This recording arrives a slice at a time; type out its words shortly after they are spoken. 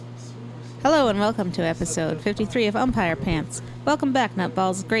Hello and welcome to episode 53 of Umpire Pants. Welcome back,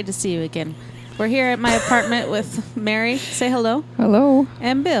 Nutballs. Great to see you again. We're here at my apartment with Mary. Say hello. Hello.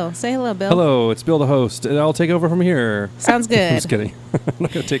 And Bill. Say hello, Bill. Hello, it's Bill the host. I'll take over from here. Sounds good. I'm just kidding. I'm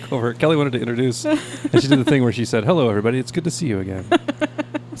not going to take over. Kelly wanted to introduce, and she did the thing where she said, hello, everybody. It's good to see you again.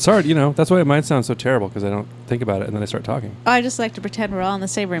 Sorry, that's why mine sounds so terrible, because I don't think about it, and then I start talking. Oh, I just like to pretend we're all in the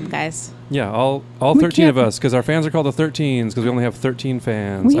same room, guys. Yeah, all 13 of us, because our fans are called the 13s, because we only have 13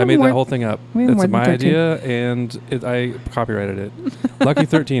 fans. I made that whole thing up. It's my idea, and I copyrighted it. Lucky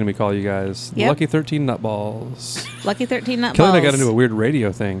 13, we call you guys. Yep. Lucky 13 Nutballs. Lucky 13 Nutballs. Kelly and I got into a weird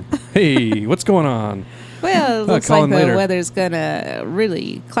radio thing. Hey, what's going on? Well, it looks call like in the later. weather's going to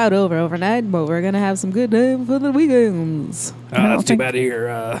really cloud over overnight, but we're going to have some good time for the weekends. That's too bad here.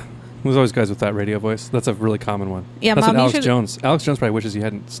 There's always guys with that radio voice. That's a really common one. Yeah, that's Mom, what you Alex should- Jones. Alex Jones probably wishes he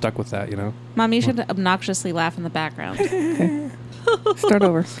hadn't stuck with that, Mom, you should obnoxiously laugh in the background. Start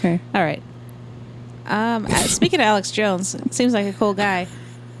over. Okay. All right. Speaking of Alex Jones, seems like a cool guy.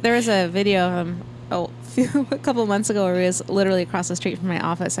 There was a video of him a couple months ago where he was literally across the street from my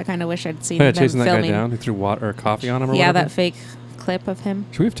office. I kind of wish I'd seen them chasing that filming. guy down. He threw water or coffee on him or Yeah, whatever. that fake clip of him.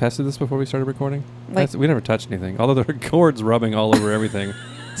 Should we have tested this before we started recording? Like- We never touched anything. Although the cord's rubbing all over everything.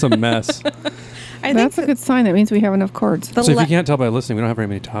 It's a mess. I That's a think good sign. That means we have enough cords. the So if le- you can't tell by listening, we don't have very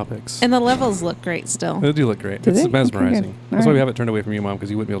many topics. and the levels look great still. They do look great. Do It's they? mesmerizing. Okay, good. That's All why we right. have it turned away from you, Mom,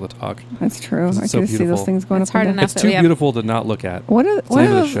 because you wouldn't be able to talk. That's true. It's I so can see those beautiful. things going It's up and hard down. enough. It's that too we have- beautiful to not look at. What the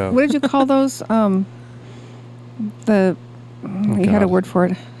name of the show. What did you call those? You had a God. word for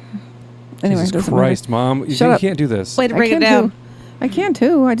it. Anyway, Jesus doesn't Christ, Mom. Shut you up. can't do this. Way to matter. break I it can down. too. I can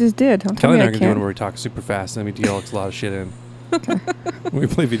too. I just did. Don't tell Kelly me and I I are going to do one can't. where we talk super fast and then we deal a lot of shit in. We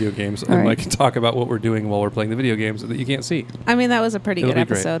play video games All and right. talk about what we're doing while we're playing the video games that you can't see. I mean, that was a pretty It'll good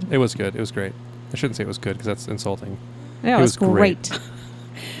be episode. great. It was good. It was great. I shouldn't say it was good because that's insulting. Yeah, It it was was great. great.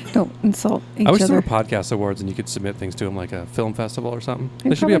 Don't insult each I wish there other. were podcast awards and you could submit things to them like a film festival or something. They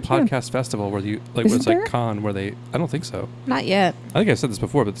There should be a probably podcast festival where you where Isn't it's like there? con where they. I don't think so. Not yet. I think I said this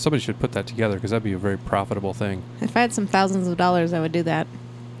before, but somebody should put that together because that'd be a very profitable thing. If I had some thousands of dollars, I would do that.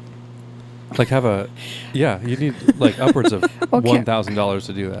 Like you need like upwards of Okay. $1,000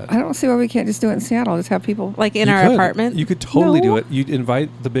 to do that. I don't see why we can't just do it in Seattle. Just have people. Like in You our could. apartment. You could totally No. do it. You'd invite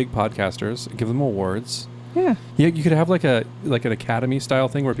the big podcasters, give them awards. Yeah, Yeah, you could have like an academy style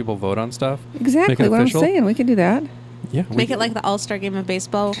thing where people vote on stuff. exactly what official. I'm saying. We can do that. Yeah, Make it like the All-Star game of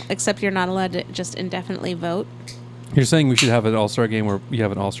baseball, except you're not allowed to just indefinitely vote. You're saying we should have an all-star game where you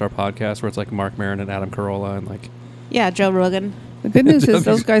have an all-star podcast where it's like Mark Maron and Adam Carolla and like. Yeah, Joe Rogan. The good news That'd is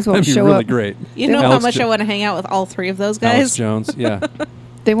those guys won't that'd be show really up. great. You know Alex how much Jo- I want to hang out with all three of those Alex guys? Jones, yeah.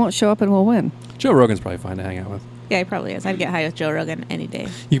 They won't show up and we'll win. Joe Rogan's probably fine to hang out with. Yeah, he probably is. I'd get high with Joe Rogan any day.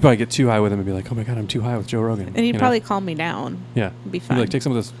 You could probably get too high with him and be like, "Oh my god, I'm too high with Joe Rogan." And he'd you know? probably calm me down. yeah, It'd be He'd fun. like take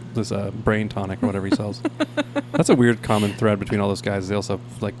some of this brain tonic or whatever he sells. That's a weird common thread between all those guys. They also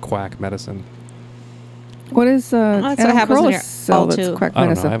like quack medicine. What is that's what Adam happens when Carolla you're sell all that's too- quack I don't know. I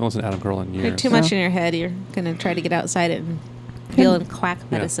medicine? haven't listened to Adam Carolla in years. You're too much in your head. You're going to try to get outside it and deal in quack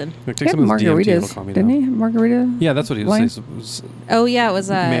Yeah. medicine. Like, He take had some of this DMT, it'll margaritas, calm me didn't down. he? Margarita. Yeah, that's what he Line? was saying. It was Oh, yeah, it was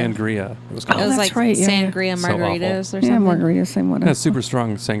Mangria. It was it called. Oh, was that's like right, yeah, yeah. sangria So margaritas or Yeah, something. margarita, same one. Yeah, it's super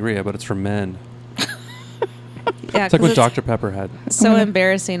strong sangria, but it's for men. Yeah, It's like 'cause what Dr. Pepper had. so Mhm.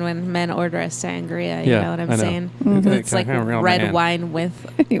 embarrassing when men order a sangria. You Yeah, know what I'm I know. saying? Mhm. It's like Kinda around my red hand. wine with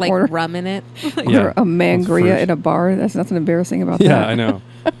You like order- rum in it. Or Yeah. a mangria fruit. in a bar. That's nothing embarrassing about that. Yeah, I know.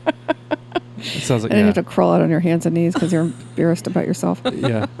 It sounds like And then you yeah. have to crawl out on your hands and knees because you're embarrassed about yourself.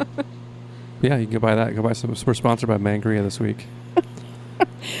 Yeah. Yeah, you can go buy that. Go buy some. We're sponsored by Mangria this week.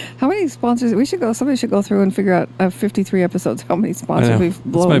 How many sponsors? Somebody should go through and figure out 53 episodes. How many I sponsors know. we've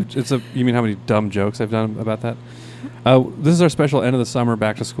blown? You mean how many dumb jokes I've done about that? This is our special end of the summer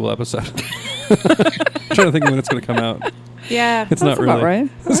back to school episode. I'm trying to think of when it's going to come out. Yeah. It's That's not really. about right.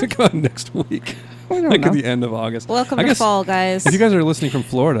 It's going to come out next week. We don't Like know. at the end of August. Welcome I to guess fall, guys. If you guys are listening from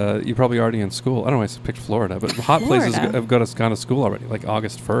Florida, you're probably already in school. I don't know why I picked Florida, but hot places Florida? have gone to school already, like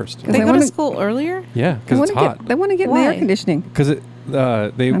August 1st. they they go to wanna- school earlier? Yeah, They because it's wanna hot. They want to get in the Why? air conditioning. Because they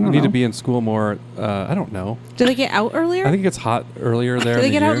don't need to know. be in school more. I don't know. Do they get out earlier? I think it gets hot earlier there. Do in they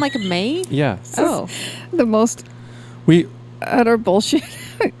the get out year. in like May? Yeah, Oh. The most we utter bullshit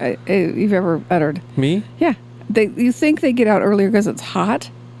you've ever uttered. me Yeah. You think they get out earlier because it's hot,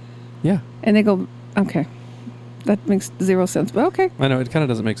 yeah. and they go, okay. That makes zero sense, but okay. I know it kind of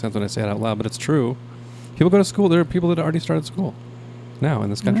doesn't make sense when I say it out loud, but it's true. People go to school. There are people that already started school now in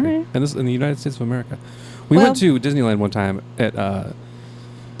this country, Alright. and this in the United States of America. We Well- went to Disneyland one time at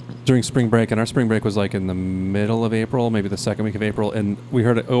during spring break, and our spring break was like in the middle of April, maybe the second week of April, and we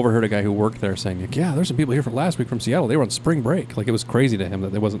overheard a guy who worked there saying, like, yeah, there's some people here from last week from Seattle. They were on spring break. Like, it was crazy to him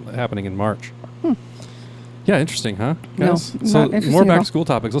that it wasn't happening in March. Yeah, interesting, huh, guys? No, so not interesting more at all. back-to-school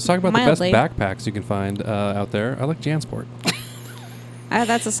topics. Let's talk about Mildly. the best backpacks you can find out there. I like JanSport.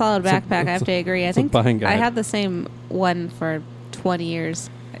 That's a solid backpack. I have to agree. I think buying guide. I had the same one for 20 years.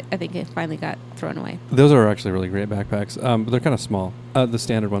 I think it finally got thrown away. Those are actually really great backpacks, but they're kind of small. The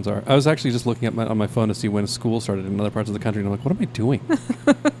standard ones are. I was actually just looking at on my phone to see when school started in other parts of the country, and I'm like, what am I doing?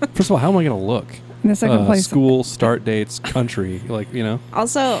 First of all, how am I going to look? In the second place, school start dates, country, like, you know.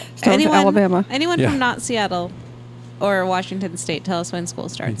 Also, Start with Alabama. anyone Yeah. from not Seattle or Washington State, tell us when school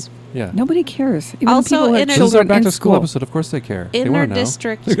starts. Yeah. nobody cares. Even Also, people who have inter- This is our children back in to school school episode. Of course they care. They want to know.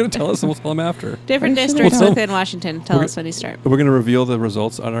 Inter-district. They're going to tell us, and we'll tell them after. Different Are you sure districts they don't? within Washington, tell We're us when you start. We're going to reveal the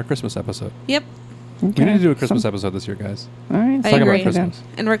results on our Christmas episode. Yep, Okay. We need to do a Christmas So- episode this year, guys. All right. I Talk about agree. Christmas.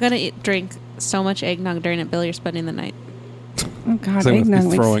 and we're gonna drink so much eggnog during it, Bill. You're spending the night. Oh God, So I'm eggnog going to be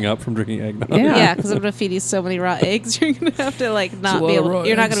makes- throwing up from drinking eggnog. Yeah. Yeah, because I'm gonna feed you so many raw eggs. You're gonna have to like not lot be of able. raw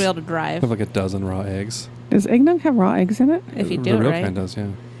You're not eggs. gonna be able to I drive have like a dozen raw eggs. Does eggnog have raw eggs in it? if you The do it real right. kind does, yeah.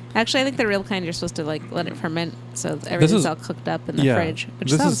 Actually, I think the real kind you're supposed to like let it ferment, so everything's is- all cooked up in the yeah, fridge,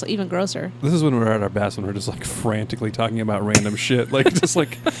 which this sounds is- even grosser. This is when we're at our best, when we're just like frantically talking about random shit. Like, just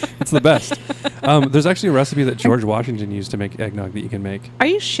like, it's the best. There's actually a recipe that George Washington used to make eggnog that you can make. Are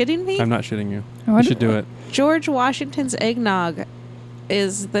you shitting me? I'm not shitting you. Oh, I You don't- should do it. George Washington's Eggnog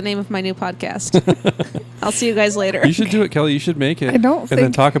is the name of my new podcast. I'll see you guys later. You should do it, Kelly. You should make it. I don't and then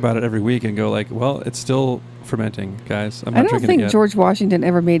think- talk about it every week and go like, well, it's still fermenting, guys. I'm I not don't drinking think it yet. George Washington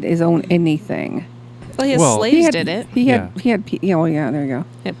ever made his own anything. Well, his Well- slaves He had, did it. He had. Yeah. He had. Yeah. Well, yeah. There you go.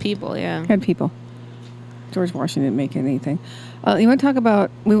 Yeah, people, yeah. Had people. George Washington didn't make anything. You want to talk about?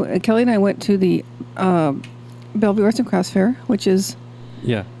 Kelly and I went to the Bellevue Arts and Crafts Fair, which is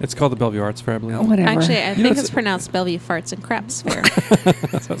Yeah, it's called the Bellevue Arts Fair, I believe. whatever. Actually, I know, think it's- it's pronounced Bellevue Farts and Craps Fair.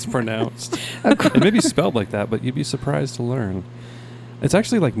 That's how it's pronounced. It may be spelled like that, but you'd be surprised to learn. It's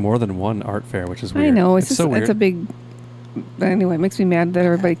actually like more than one art fair, which is weird. I know. It's just, so weird. It's a big. Anyway, it makes me mad that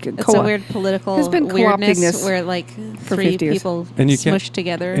everybody could It's a weird political has been co-opting weirdness this where like for 3 50 years. people And you can't- smushed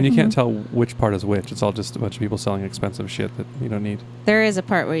together. And you can't tell which part is which. It's all just a bunch of people selling expensive shit that you don't need. There is a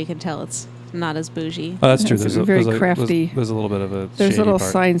part where you can tell it's not as bougie. Oh, that's true. It's There's very there's crafty. There's a little bit of a There's shady little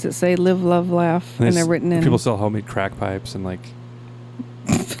part. signs that say "Live, Love, Laugh," and they're written in. People sell homemade crack pipes and like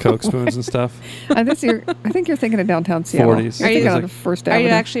Coke spoons and stuff. I think you're thinking of downtown Seattle. 40s. You're Are you- thinking of Like- the First Are Avenue.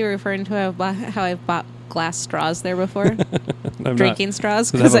 you actually referring to how I've bought glass straws there before? I'm Drinking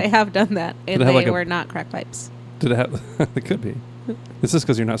straws? Does it Because have I a- have done that, and it have they like a- were not crack pipes. Did it have? It could be. It's just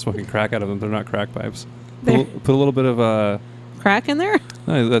because you're not smoking crack out of them. They're not crack pipes. They're- Put a little bit of Crack in there?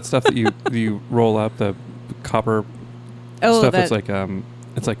 that stuff that you roll up, the copper Oh, stuff. that,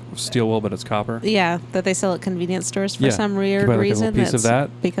 It's like steel wool, but it's copper. yeah, that they sell at convenience stores for Yeah. some You weird buy, like, a reason. little piece of that's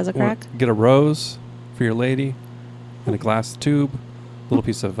that. because of Or crack. Get a rose for your lady, and a glass tube. Little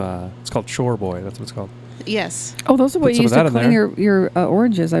piece of it's called Chore Boy. That's what it's called. Yes. Oh, those are what Put you some used of to that in clean your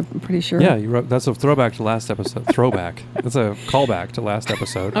oranges. I'm pretty sure. Yeah, that's a throwback to last episode. Throwback. That's a callback to last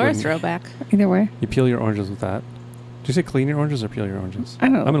episode. Or a when throwback. Either way, You peel your oranges with that. Did you say clean your oranges or peel your oranges? I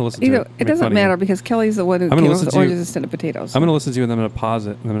don't know. I'm going to listen Either, to it. It make doesn't fun of you. matter because Kelly's the one who I'm gonna came up listen with to you. oranges instead of potatoes. I'm going to listen to you and then I'm going to pause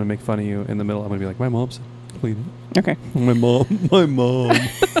it and I'm going to make fun of you in the middle. I'm going to be like, my mom said clean it. Okay. My mom.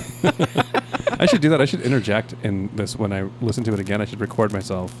 I should do that. I should interject in this when I listen to it again. I should record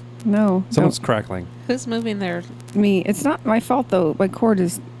myself. No. Someone's crackling. Who's moving their... me. It's not my fault though. My cord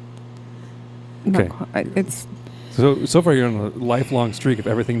is. Not Okay. it's So far you're on a lifelong streak of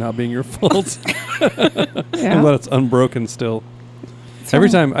everything not being your fault. yeah. I'm glad it's unbroken still. It's Every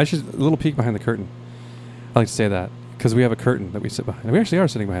fine. time, I should a little peek behind the curtain. I like to say that because we have a curtain that we sit behind. We actually are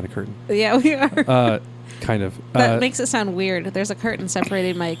sitting behind a curtain. Yeah, we are. Kind of. That makes it sound weird. There's a curtain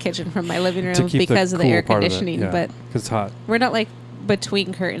separating my kitchen from my living to room keep because of the cool air part of it, conditioning, yeah, but 'cause it's hot. we're not like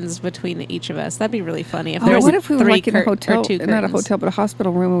between curtains between each of us. That'd be really funny if Oh, there was what if we were 3 like in a or hotel, 2 not a curtains. hotel, but a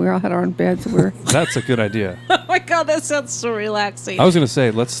hospital room, and we all had our own beds. And we were That's a good idea. Oh my god, that sounds so relaxing. I was gonna say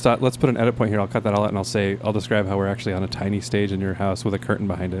let's put an edit point here. I'll cut that all out and I'll describe how we're actually on a tiny stage in your house with a curtain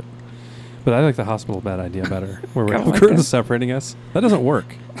behind it. But I like the hospital bed idea better, where we I have like curtains that. separating us. That doesn't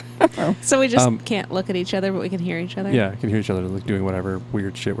work. So we just Um, can't look at each other, but we can hear each other. Yeah, I can hear each other like doing whatever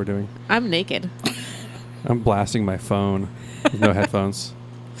weird shit we're doing. I'm naked. I'm blasting my phone with no headphones.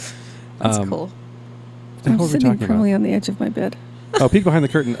 That's Um, cool. What the hell I'm were we sitting talking about? firmly on the edge of my bed. Oh, peek behind the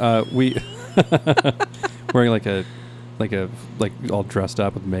curtain. We wearing like all dressed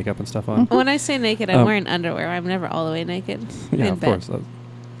up with makeup and stuff on. When I say naked, I'm Um, wearing underwear. I'm never all the way naked. Yeah, in of bed. course.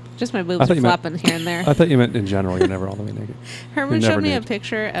 Just my I boobs thought are you meant- flopping here and there. I thought you meant in general. You're never all the way naked. Herman You're never showed me a naked.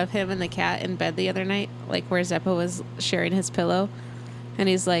 picture of him and the cat in bed the other night, like where Zeppo was sharing his pillow. And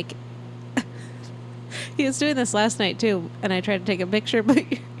he's like, he was doing this last night too. And I tried to take a picture, but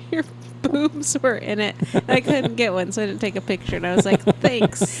your boobs were in it. And I couldn't get one, so I didn't take a picture. And I was like,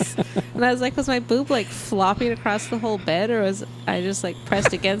 thanks. And I was like, was my boob like flopping across the whole bed, or was I just like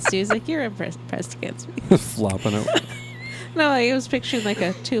pressed against you? He's like, you're pressed against me. Flopping it. No, I was picturing like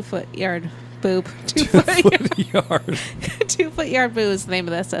a 2-foot yard boob. 2-foot yard. Yard. 2-foot yard boob is the name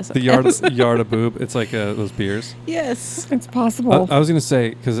of this. The yard of boob. It's like those beers. Yes. It's possible. I was going to say,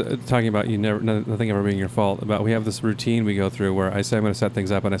 because talking about nothing ever being your fault, about we have this routine we go through where I say I'm going to set things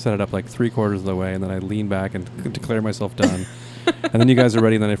up, and I set it up like 3/4 of the way, and then I lean back and declare myself done. And then you guys are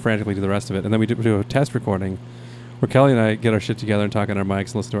ready, and then I frantically do the rest of it. And then we do a test recording where Kelly and I get our shit together and talk on our mics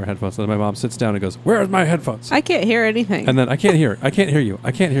and listen to our headphones. And then my mom sits down and goes, "Where are my headphones?" I can't hear anything. And then I can't hear. I can't hear you.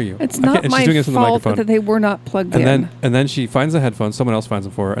 I can't hear you. It's I can't- not and my she's doing this in the fault microphone. that they were not plugged And in. then she finds the headphones. Someone else finds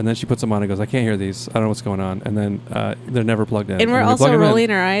them for her, and then she puts them on and goes, "I can't hear these. I don't know what's going on." And then they're never plugged in. and we're when we also plug 'em in- rolling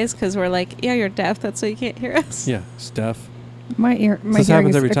our eyes because we're like, yeah, you're deaf. That's why you can't hear us. Yeah, Steph. My This hearing happens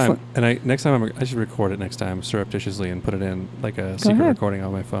is every excellent. time. And next time I should record it next time surreptitiously and put it in like a Go secret ahead. recording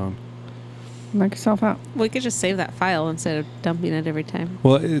on my phone. Knock yourself out. We could just save that file instead of dumping it every time.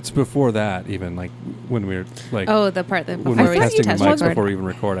 Well, it's before that even, like when we're like Oh, the part that when before we're we testing the test mics record. before we even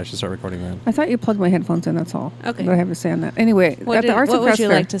record. I should start recording then. I thought you plugged my headphones in. That's all. Okay. What I have to say on that. Anyway, at the Arts what and would Crafts you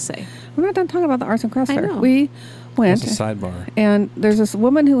Fair. like to say? We're not done talking about the Arts and Crafts I Fair. know. We went, It's a sidebar. and there's this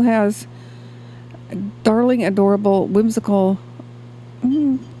woman who has darling, adorable, whimsical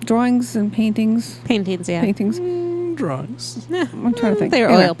drawings and paintings. Paintings, yeah. Paintings. Drawings. Yeah. I'm trying to think. They were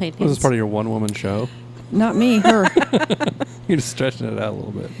Anyway, oil paintings. Was this part of your one-woman show? Not me, her. You're just stretching it out a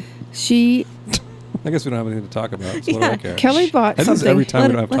little bit. She, I guess we don't have anything to talk about. So what do Yeah. I care? Kelly bought I do this something. every time we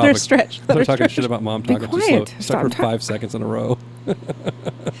don't have let her topics. stretch. Let Start her talking stretch. shit about mom Be talking too quiet. slow. Stop Start for talking. 5 seconds in a row.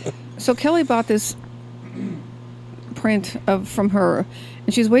 So Kelly bought this print from her,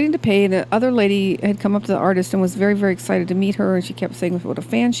 and she was waiting to pay. And the other lady had come up to the artist and was very, very excited to meet her. And she kept saying what a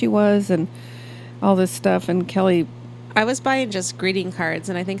fan she was and all this stuff. And Kelly, I was buying just greeting cards,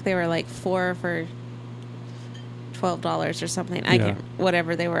 and I think they were like 4 for $12 or something. I Yeah. can't,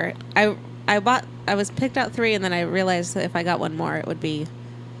 whatever they were. I picked out 3, and then I realized that if I got one more, it would be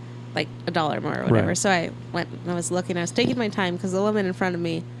like $1 more or whatever. Right. So I went and I was looking. I was taking my time because the woman in front of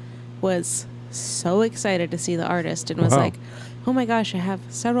me was so excited to see the artist and was Wow. like, "Oh my gosh, I have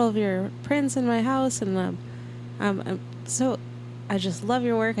several of your prints in my house, and I just love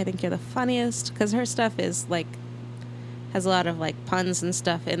your work. I think you're the funniest." Because her stuff is like has a lot of like puns and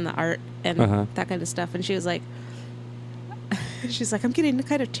stuff in the art and Uh-huh. that kind of stuff. And she was like, she's like, "I'm getting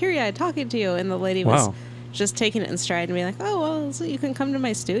kind of teary-eyed talking to you." And the lady was Wow. just taking it in stride and being like, "Oh, well, so you can come to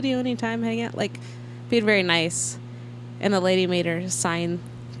my studio anytime, hang out," like being very nice. And the lady made her sign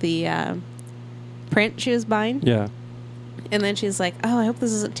the print she was buying. Yeah. And then she's like, "Oh, I hope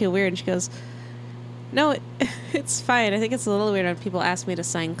this isn't too weird." And she goes, "No, it's fine. I think it's a little weird when people ask me to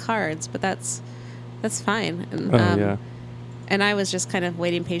sign cards, but that's fine." And, Yeah. and I was just kind of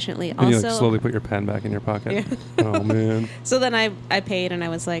waiting patiently. And Also, you like slowly put your pen back in your pocket. Yeah. Oh man. so then I paid, and I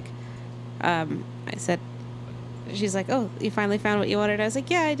was like, I said, she's like, "Oh, you finally found what you wanted?" I was like,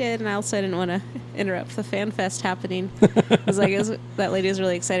 "Yeah, I did." And I also didn't want to interrupt the fan fest happening. I was like, that lady was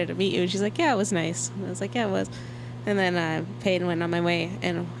really excited to meet you. And she's like, "Yeah, it was nice." And I was like, "Yeah, it was." And then I paid and went on my way.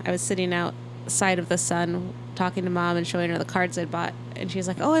 And I was sitting outside of the sun talking to Mom and showing her the cards I'd bought. And she's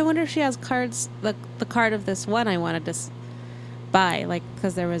like, "Oh, I wonder if she has cards, the card of this one I wanted to buy." Like,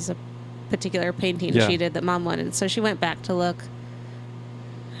 because there was a particular painting Yeah. she did that Mom wanted. So she went back to look.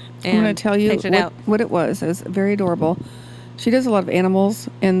 I'm going and to tell you picked it out. what it was. It was very adorable. She does a lot of animals,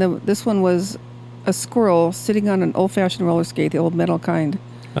 and this one was a squirrel sitting on an old-fashioned roller skate, the old metal kind.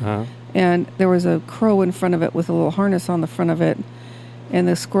 Uh-huh. And there was a crow in front of it with a little harness on the front of it. And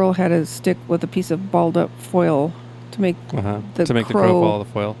the squirrel had a stick with a piece of balled-up foil to make Uh-huh. the To make the crow follow the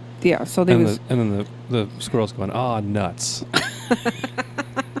foil. Yeah, so they And, was... and then the squirrel's going, "Ah, nuts."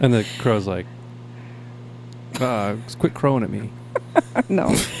 And the crow's like, quit crowing at me. No.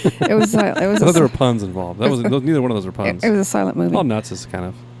 It was... it I was thought there were puns involved. Neither one of those were puns. it was a silent movie. All nuts is kind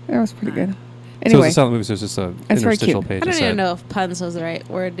of. It was pretty good. So Anyway, it's a silent movie, so it's just a It's very interstitial cute. page. I don't of even set. know if puns was the right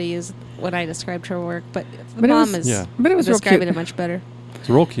word to use when I described her work, but the But it mom was- is Yeah. but it was real describing cute. it much better. It's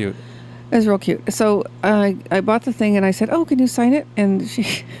real cute. It was real cute. So I bought the thing and I said, "Oh, can you sign it?" And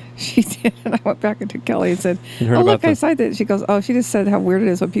she did. And I went back into Kelly and said, You heard "Oh, about look, I the- signed it." She goes, "Oh, she just said how weird it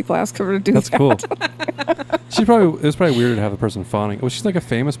is when people ask her to do That's that." cool. It was probably weird to have the person fawning. Was she like a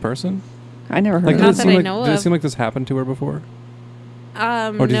famous person? I never heard Like, of Not did it. it that seem I like know did it of. seem like this happened to her before?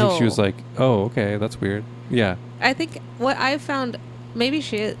 Or do you no. think she was like, oh, okay, that's weird? Yeah. I think what I found, maybe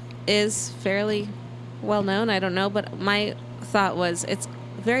she is fairly well known. I don't know, but my thought was it's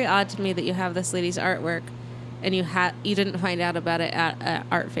very odd to me that you have this lady's artwork, and you didn't find out about it at an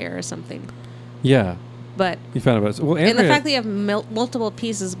art fair or something. Yeah. But You found out about it. Well, and the Andrea, fact that you have multiple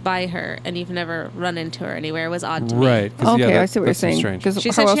pieces by her and you've never run into her anywhere was odd to me. right. 'cause, Okay, yeah, I see what you're that's saying. strange. 'Cause She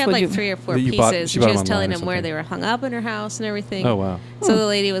how said else she had would like you- 3 or 4 That you pieces. bought- and she she bought was them telling online or him where something. they were hung up in her house and everything. Oh, wow. So the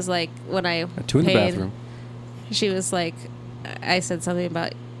lady was like, when I 2 in the paid, bathroom. she was like, I said something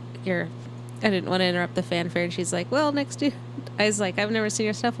about I didn't want to interrupt the fanfare, and she's like, well, next year. I was like, I've never seen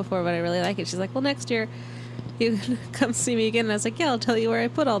your stuff before, but I really like it. She's like, well, next year you can come see me again. And I was like, yeah, I'll tell you where I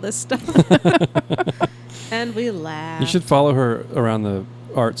put all this stuff. And we laughed. You should follow her around the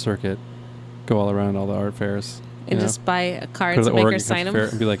art circuit. Go all around all the art fairs. And you just buy know? cards Go to and the make her Oregon sign Country Fair them.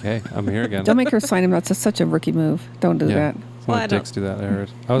 and be like, hey, I'm here again. Don't make her sign him. That's such a rookie move. Don't do Yeah. that. Some Well, of I the dicks do that, I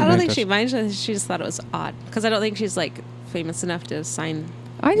heard. I don't think Touch. she minds. She just thought it was odd. Because I don't think she's like famous enough to sign.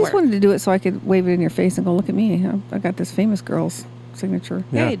 I just work. wanted to do it so I could wave it in your face and go, look at me. I got this famous girl's signature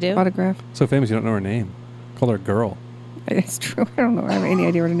Yeah, Yeah. you do. autograph. So famous you don't know her name. Call her a girl. It's true. I don't know. I have any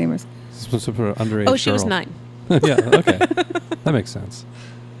idea what her name is. Some sort of underage Oh, she was girl. 9. Yeah, okay. That makes sense.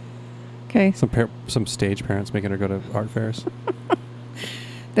 Okay. Some stage parents making her go to art fairs.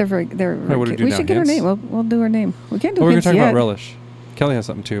 They're What do we cute. do We now, should get her hints? name. We'll do her name. We can't do Oh, we're going hints to talk yet. about relish. Kelly has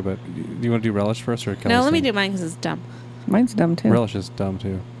something too, but do you want to do relish first or Kelly's No, let me thing? do mine because it's dumb. Mine's dumb too. Relish is dumb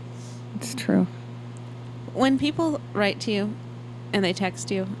too. It's true. When people write to you and they text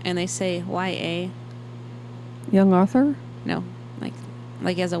you and they say YA, Young author? no,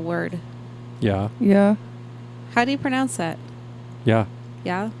 like as a word. Yeah. Yeah. How do you pronounce that? Yeah.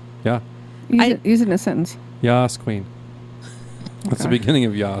 Yeah? Yeah. Use it in a sentence. Yas Queen. That's the Okay. beginning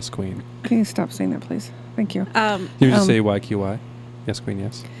of Yas Queen. Can you stop saying that, please? Thank you. You just Um, say YQY. Yes, Queen,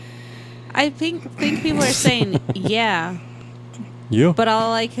 yes. I think people are saying yeah, You? but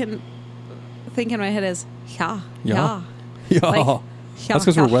all I can think in my head is yeah, Yeah. yeah. Yeah. Like, That's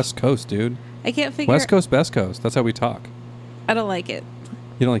because we're yeah. West Coast, dude. I can't figure. West Coast, best coast. That's how we talk. I don't like it.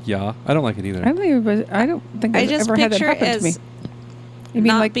 You don't like yeah? I don't like it either. I don't think I I've just ever had that picture it happen to me. as You mean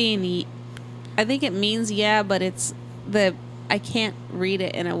not like being. I think it means yeah, but it's I can't read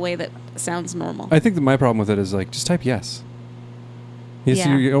it in a way that sounds normal. I think that my problem with it is like, just type yes. Yes,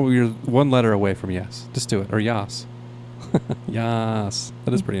 Yeah. you're one letter away from yes. Just do it. Or yas. Yas.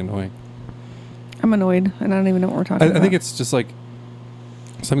 That is pretty annoying. I'm annoyed and I don't even know what we're talking about. I think it's just like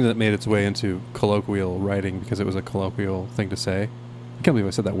something that made its way into colloquial writing because it was a colloquial thing to say. I can't believe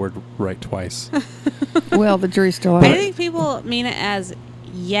I said that word right twice. well, the jury's still out. I think people mean it as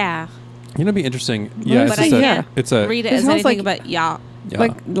yeah, You know, it'd be interesting. Well, Yeah, it's but it's I just yeah. can't it's a. read it It as sounds anything like- but yeah.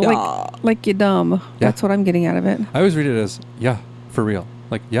 Yeah. like you're dumb. That's what I'm getting out of it. I always read it as yeah, for real.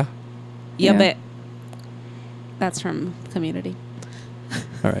 Like yeah. Yeah, Yeah. but that's from Community.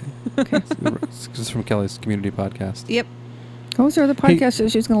 All right. Okay. This is from Kelly's community podcast. Yep. What was the other podcast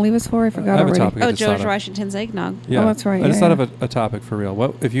that she was going to leave us for? I forgot I have a already. topic. I Oh, just thought George of. Washington's eggnog. Yeah, that's right, I just yeah, thought yeah. of a topic for real.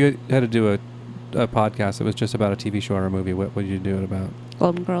 What if you had to do a podcast that was just about a TV show or a movie? What would you do it about?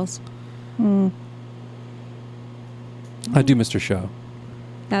 Golden Girls. I'd do Mr. Show.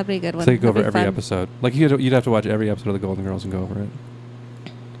 That'd be a good one. So you go over That'd be every fun. episode. Like you'd have to watch every episode of The Golden Girls and go over it.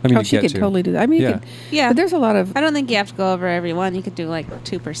 I mean, Oh, you she get could to. totally do that. I mean, Yeah. you could, Yeah. but there's a lot of. I don't think you have to go over every one. You could do like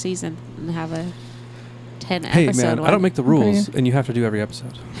 2 per season and have a 10 Hey episode man, one. I don't make the rules, Okay. and you have to do every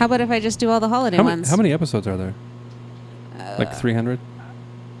episode. How about if I just do all the holiday ones? How many episodes are there? Like 300?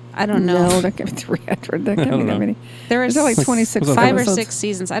 I don't know. No, that can't be 300. That I can't don't be know. that many. There were Is that like 26 was that 5 or episodes? 6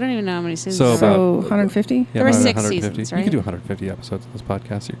 seasons. I don't even know how many seasons. So there about- were. 150? Yeah, There were about 6 150. seasons, You right? could do 150 episodes of this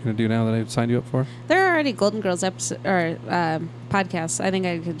podcast you're going to do now that I signed you up for. There are already Golden Girls episode or podcasts. I think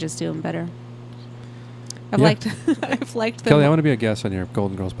I could just do them better. I've Yeah. I've liked them. Kelly, I want to be a guest on your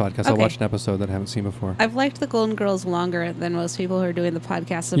Golden Girls podcast. I'll Okay. watch an episode that I haven't seen before. I've liked the Golden Girls longer than most people who are doing the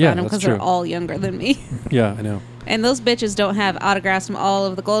podcasts about Yeah, them that's because they're true. all younger than me. Yeah, I know. And those bitches don't have autographs from all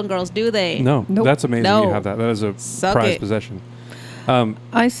of the Golden Girls, do they? No, Nope. that's amazing No. you have that. That is a Suck prized it. possession.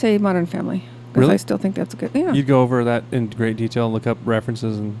 I say Modern Family. Because Really? I still think that's a good. Yeah. You'd go over that in great detail and look up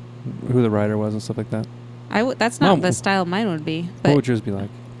references and who the writer was and stuff like that. That's not No. the style mine would be. What But would yours be like?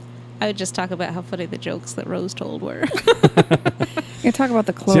 I would just talk about how funny the jokes that Rose told were. You talk about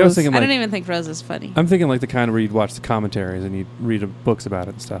the clothes. See, I was thinking I like don't even think Rose is funny. I'm thinking like the kind where you'd watch the commentaries and you'd read books about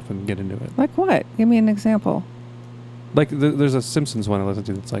it and stuff and get into it. Like what? Give me an example. Like there's a Simpsons one I listen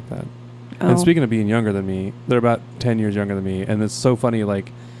to that's like that. Oh. And speaking of being younger than me, they're about 10 years younger than me, and it's so funny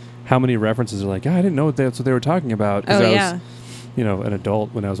like how many references are like, yeah, I didn't know that's what they were talking about. 'Cause Oh, I was yeah. an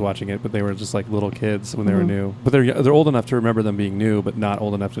adult when I was watching it, but they were just like little kids when they were Mhm. new. But they're old enough to remember them being new, but not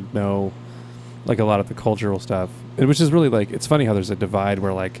old enough to know like a lot of the cultural stuff. And which is really like, it's funny how there's a divide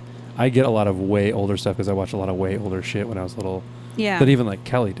where like I get a lot of way older stuff because I watched a lot of way older shit when I was little. Yeah. That even like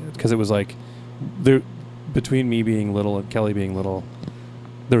Kelly did, because it was like there between me being little and Kelly being little,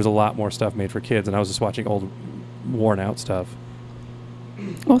 there was a lot more stuff made for kids, and I was just watching old, worn out stuff.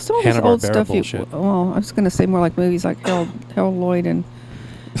 Well, some of this old Hanna-Barbera stuff. bullshit. Well, I was going to say more like movies like Harold Lloyd and.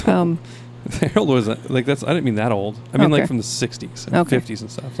 Harold was like that's. I didn't mean that old. I mean like Okay. from the '60s and Okay. '50s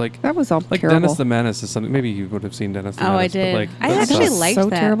and stuff. Like That was all like terrible. Dennis the Menace is something. Maybe you would have seen Dennis the Oh, I Menace. did. But like, I that actually stuff- liked so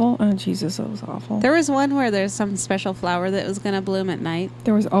that. terrible. Oh Jesus, that was awful. There was one where there's some special flower that was going to bloom at night.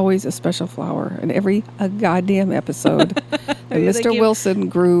 There was always a special flower in every goddamn episode. And Yeah, Mr. they give- Wilson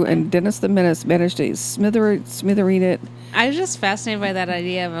grew, and Dennis the Menace managed to smithereen it. I was just fascinated by that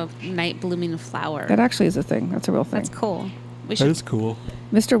idea of a night blooming flower. That actually is a thing. That's a real thing. That's cool. We That should. is cool.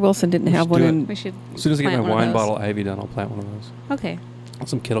 Mr. Wilson didn't We have should one do it. in. We should. As soon as I get plant my one of wine those. bottle ivy done, I'll plant one of those. Okay.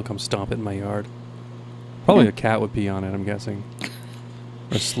 Some kid will come stomp it in my yard. Probably Yeah. a cat would pee on it, I'm guessing.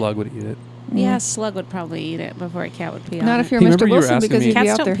 Or a slug would eat it. Yeah, a slug would probably eat it before a cat would pee on Not it. if you're Hey, Mr. remember you were Wilson asking because me- he'd be Cats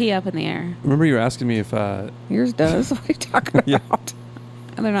out don't there. pee up in the air. Remember you were asking me if Yours does. What are you talking Yeah. about?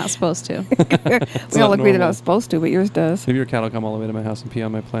 And they're not supposed to. We all not agree they're normal. not supposed to, but yours does. maybe your cat will come all the way to my house and pee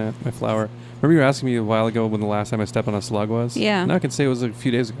on my plant, my flower. Remember you were asking me a while ago when the last time I stepped on a slug was? Yeah. Now I can say it was a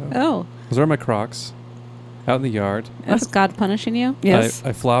few days ago. Oh, I was wearing my Crocs out in the yard. that's God punishing you? Yes.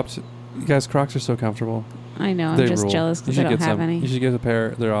 I flopped. You guys, Crocs are so comfortable. I know. I'm They just rule. jealous You because I should don't get have some. any. You should get a pair.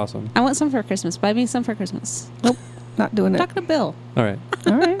 They're awesome. I want some for Christmas. Buy me some for Christmas. Not doing it. Talk to Bill. All right.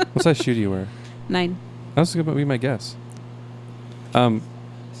 All right. What size shoe do you wear? 9. That was going to be my guess.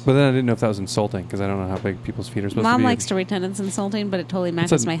 But then I didn't know if that was insulting because I don't know how big people's feet are supposed to Mom be. likes to pretend it's insulting, but it totally It's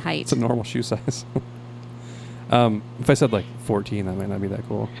matches a- my height. It's a normal shoe size. If I said like 14, that might not be that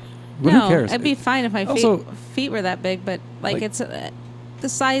cool. But no, who cares? it'd be fine if my Also- feet were that big, but like it's the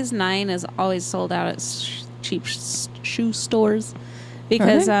size 9 is always sold out at cheap shoe stores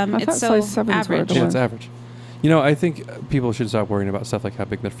because I thought it's so size 7s were average. the Yeah, one. it's average. You know, I think people should stop worrying about stuff like how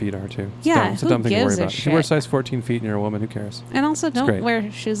big their feet are too. It's Yeah, dumb. It's a who dumb thing to worry gives a about. If you wear shit? size 14 feet and you're a woman, who cares? And also, don't great.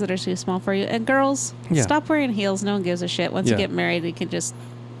 wear shoes that are too small for you. And girls, Yeah. stop wearing heels. No one gives a shit. Once Yeah. you get married, you can just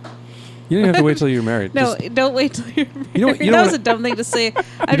You don't have to wait till you're married. no. Just- Don't wait till you're married. You know- you know that was what- a dumb thing to say.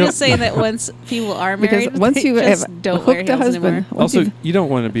 I'm don't- just saying that once people are married, Because once they you just have don't wear hooked a heels husband, anymore. once also, you've- you don't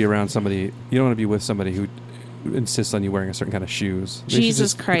want to be around somebody. You don't want to be with somebody who insists on you wearing a certain kind of shoes. They should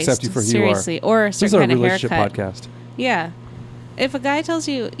Jesus just Christ! accept you for who Seriously, you are. or a This is certain a kind of relationship haircut. podcast. Yeah. If a guy tells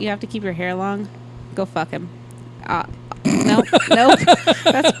you you have to keep your hair long, go fuck him. Nope.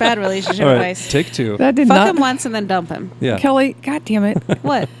 That's bad relationship All right, advice. take 2. That did Fuck not. him once and then dump him. Yeah, Kelly, God damn it.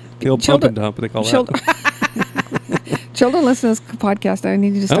 What? the old pump children- and dump. They call Children, that. children listen to this podcast. I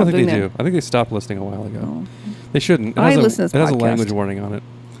need you to I stop don't think doing they that. do. I think they stopped listening a while ago. Oh. They shouldn't. It I has a, listen to it this has a podcast. language warning on it.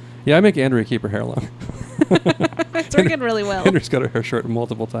 Yeah, I make Andrea keep her hair long. It's working really well. Andrea's got her hair short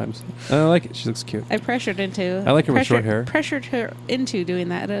multiple times. And I like it. She looks cute. I pressured into. I like her with short hair. Pressured her into doing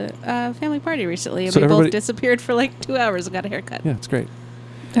that at a family party recently, and So we everybody- both disappeared for like 2 hours and got a haircut. Yeah, it's great.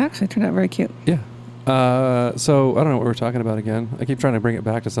 It actually turned out very cute. Yeah. So I don't know what we're talking about again. I keep trying to bring it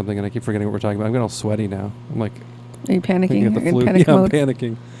back to something, and I keep forgetting what we're talking about. I'm getting all sweaty now. I'm like Are you thinking panicking? of the You're in flu. panic Yeah, mode? I'm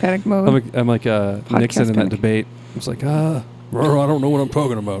panicking. Panic mode? I'm like Nixon in that panic. debate. I was like, I don't know what I'm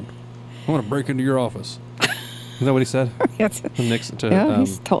talking about. I want to break into your office. Isn't that what he said? Yes. From Nixon to Yeah,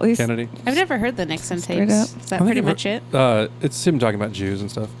 he's Kennedy. I've never heard the Nixon Straight tapes. up. Is that I think pretty I've much it? It's him talking about Jews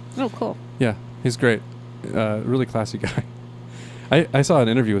and stuff. Oh, cool. Yeah, he's great. Really classy guy. I saw an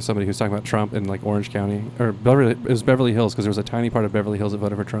interview with somebody who was talking about Trump in like Orange County or it was Beverly Hills because there was a tiny part of Beverly Hills that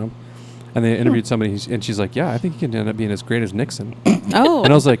voted for Trump, and they interviewed somebody and she's like, yeah, I think he can end up being as great as Nixon. Oh.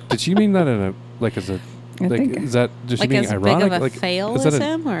 And I was like, did she mean that in a like as a I like think- is that does she Like being as big ironic? of a like fail is that as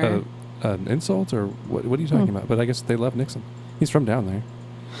him, or? an insult or what are you talking about? But I guess they love Nixon. He's from down there,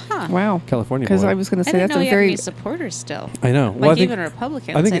 Huh. Ah, Wow. California. Because boy. I was going to I say didn't that's know a he had very. any supporters still. I know. Like Well, I think even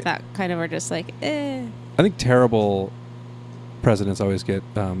Republicans, I think I it- thought kind of are just like, eh. I think terrible presidents always get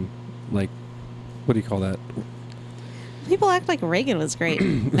like what do you call that? People act like Reagan was great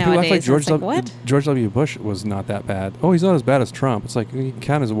People nowadays. act like It's like, what? George W. Bush was not that bad. Oh, he's not as bad as Trump. It's like he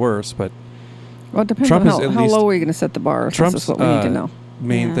kind of is worse, but Well, it depends Trump on is at how least- low are you going to set the bar. Trump's That's what we need to know.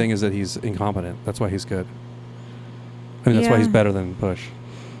 main Yeah. thing is that he's incompetent. That's why he's good. I mean, that's why he's Yeah. better than Bush.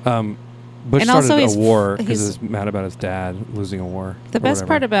 Bush And started also a he's- war because he's- he's mad about his dad losing a war. The or best whatever.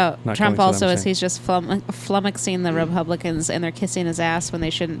 part about Not Trump killing Saddam also is Hussein. he's just flummoxing the Republicans and they're kissing his ass when they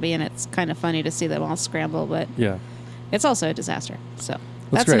shouldn't be, and it's kind of funny to see them all scramble, but Yeah, it's also a disaster. So that's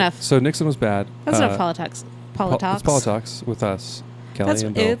that's great. enough. So Nixon was bad. That's enough politics. Politalks. It's Politalks with us, Kelly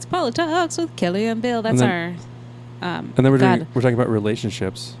and Bill. It's Politalks with Kelly and Bill. That's then- our. And then we're talking about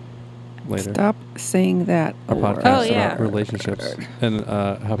relationships later. Stop saying that. Our word. podcast Oh, yeah. about relationships and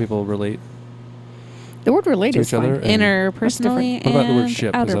how people relate. The word relate To is each other fine. and- Interpersonally What about the word and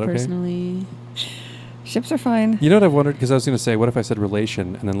ship? Is that okay? outerpersonally. Ships are fine. You know what I've wondered? Because I was going to say, what if I said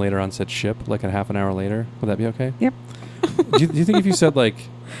relation and then later on said ship, like a half an hour later? Would that be okay? Yep. do you think if you said like,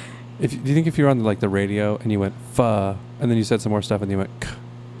 do you think if you were on like the radio and you went "fuh" and then you said some more stuff and you went "k,"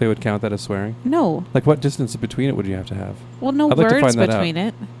 they would count that as swearing? No. Like, what distance between it would you have to have? Well, no I'd like to words find that out. between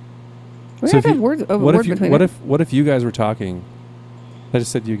it. We So have if to have you- words, a What word if you, between what it. if you guys were talking? I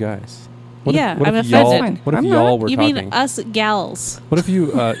just said you guys. What Yeah, if, what I'm if offended. y'all, Fine. what if I'm y'all not. were You talking? mean us gals? What if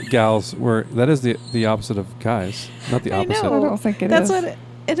you gals were? That is the opposite of guys, not the I opposite. know. I don't think it That's is. what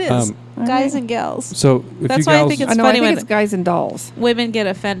it is. Um, Guys Alright. and gals. So if That's you why I gals, think it's I know. funny I think when it's guys and dolls. women get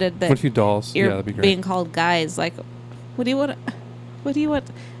offended that what if you dolls? you're Yeah, that'd be great. being called guys. Like, what do you want? What do you want?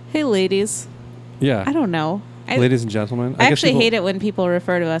 Hey, ladies. Yeah, I don't know. ladies and gentlemen. I actually hate it when people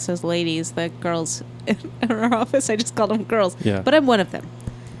refer to us as ladies. The girls in our office, I just call them girls. Yeah. But I'm one of them.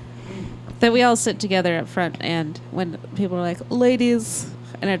 That we all sit together up front, and when people are like, ladies,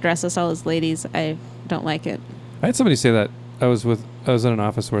 and address us all as ladies, I don't like it. I had somebody say that. I was in an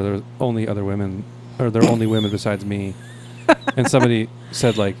office where there was only other women, or there were only women besides me, and somebody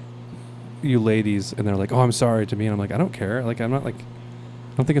said like, "You ladies," and they're like, "Oh, I'm sorry" to me, and I'm like, "I don't care. Like, I'm not like,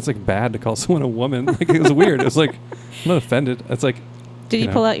 I don't think it's like bad to call someone a woman. Like, it was weird. It was like, I'm not offended. It's like, Did you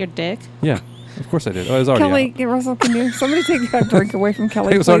know. pull out your dick? yeah, of course I did. Oh, it was already Kelly, out. get Russell, can you somebody take that drink away from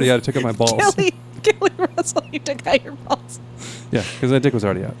Kelly? It was please? already out. I took out my balls. Kelly Russell, you took out your balls. Yeah, because my dick was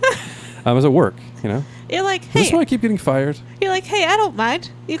already out. I was at work, you know. You're like, Is this hey, why I keep getting fired? you're like, hey, I don't mind.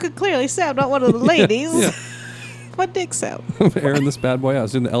 You could clearly say I'm not one of the ladies. Yeah. What dick's out? I'm airing this bad boy out. I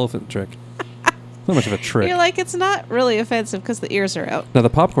was doing the elephant trick. Not much of a trick. You're like, it's not really offensive because the ears are out. Now the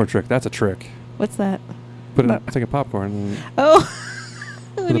popcorn trick, that's a trick. What's that? Put No. a thing of popcorn and Oh.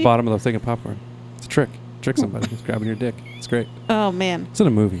 to the bottom of the thing of popcorn. It's a trick. Trick somebody. Just grabbing your dick. It's great. Oh, man. It's in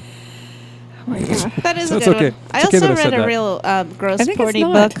a movie. Oh my God. That is So a it's good okay. one. I It's okay that also I said read a that. real gross I think it's porny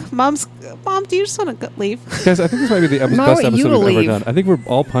not. book. Mom, do you just want to leave? Guys, I think this might be the No, best you episode we've ever leave. done. I think we're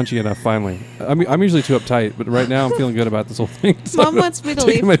all punchy enough finally. I mean, I'm usually too uptight, but right now I'm feeling good about this whole thing. So Mom I'm wants me to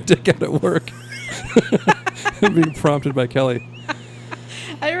taking leave. my dick out at work. I'm being prompted by Kelly.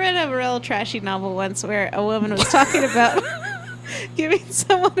 I read a real trashy novel once where a woman was talking about giving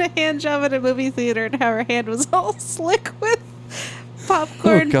someone a hand job at a movie theater and how her hand was all slick with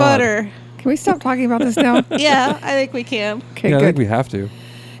popcorn God. butter. Can we stop talking about this now? Yeah, I think we can. Okay, Yeah, I good. think we have to.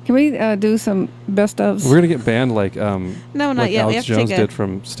 Can we do some best ofs? We're gonna get banned like No, not like yet. We Alex have to Jones take a. did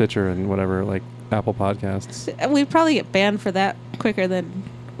from Stitcher and whatever, like Apple Podcasts. We'd probably get banned for that quicker than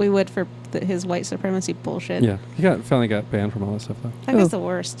we would for his white supremacy bullshit. Yeah, he finally got banned from all that stuff though. That guy's Who? the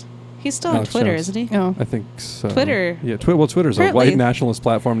worst. He's still on Alex Twitter, Jones. isn't he? Oh. I think so. Twitter. Yeah, well, Twitter's a Apparently- white nationalist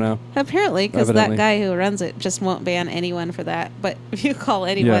platform now. Apparently, because that Evidently. guy who runs it just won't ban anyone for that. But if you call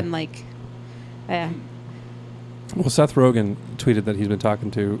anyone Yeah. like, yeah, Well, Seth Rogen tweeted that he's been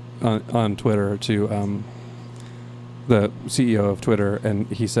talking to on Twitter to the CEO of Twitter, and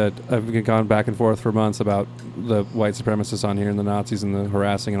he said, "I've gone back and forth for months about the white supremacists on here and the Nazis and the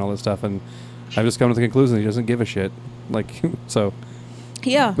harassing and all this stuff, and I've just come to the conclusion that he doesn't give a shit." Like, so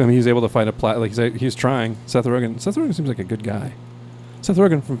yeah. I mean, he's able to find a like he's trying. Seth Rogen seems like a good guy. Seth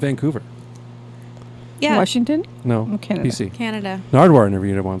Rogen from Vancouver. Yeah, Washington? No, Oh, Canada. BC. Canada. Nardwar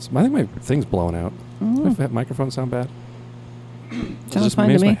interviewed him once. I think my thing's blown out. Mm. Does that microphone sound bad? Sounds fine maybe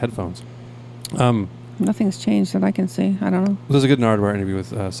to it's my me. headphones. Nothing's changed that I can see. I don't know. There's a good Nardwar interview with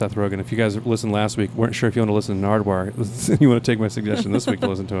Seth Rogen. If you guys listened last week, weren't sure if you want to listen to Nardwar, you want to take my suggestion this week to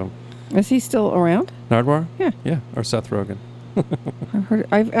listen to him. Is he still around? Nardwar? Yeah. Yeah, or Seth Rogen.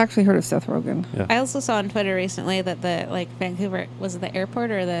 I've actually heard of Seth Rogen. Yeah. I also saw on Twitter recently that the Vancouver was it the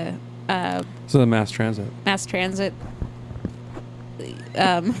airport or the So the mass transit. mass transit.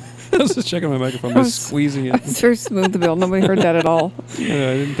 I was just checking my microphone by squeezing it. It's very smooth, Bill. Nobody heard that at all. I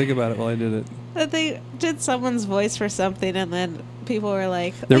didn't think about it while I did it. That they did someone's voice for something, and then people were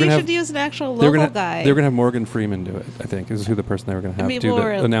like, They oh, were "You gonna should use an actual They were local gonna guy." They were gonna have Morgan Freeman do it. I think this is who the person they were gonna have do People the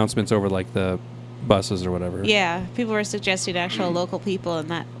were- announcements over like the buses or whatever. Yeah, people were suggesting actual local people, and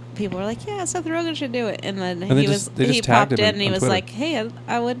that people were like, "Yeah, Seth Rogen should do it." And then And they he just tagged popped him in, on and he was Twitter. like, "Hey,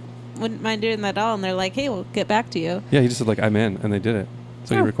 I wouldn't mind doing that at all." And they're like, "Hey, we'll get back to you." Yeah, he just said like I'm in, and they did it.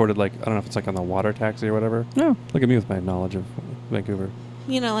 So he Oh. recorded like I don't know if it's like on the water taxi or whatever. No. Look at me with my knowledge of Vancouver.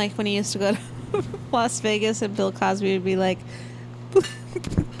 You know, like when he used to go to Las Vegas, and Bill Cosby would be like,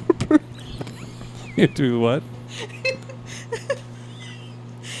 You do what?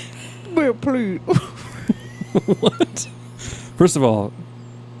 "Well, please." What? First of all,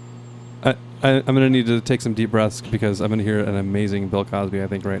 I'm going to need to take some deep breaths because I'm going to hear an amazing Bill Cosby, I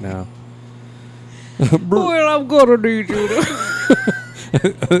think, right now. Well, I'm gonna need you to.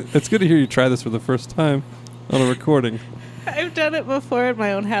 It's good to hear you try this for the first time on a recording. I've done it before in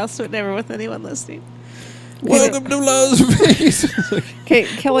my own house, but never with anyone listening. Welcome to Las Vegas. Okay,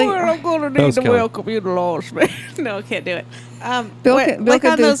 Kelly. Well, I'm gonna That was need to Kelly. welcome you to Las Vegas. No, I can't do it. Bill what- can- Bill like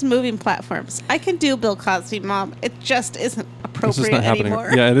can on do- those moving platforms. I can do Bill Cosby, Mom. It just isn't It's just appropriate not happening.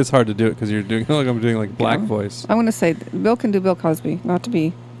 anymore. Yeah, it is hard to do it because you're doing like I'm doing like black Yeah. voice. I'm going to say Bill can do Bill Cosby, not to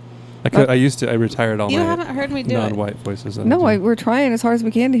be. I used to. I retired all You my haven't heard me do it. non-white voices. that I No, do. we're trying as hard as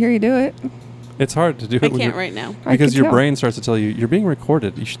we can to hear you do it. It's hard to do it I when can't you're- right now. I because could your tell. brain starts to tell you you're being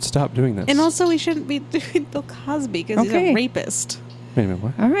recorded. You should stop doing this. And also, we shouldn't be doing Bill Cosby because he's Okay. a rapist. wait a minute,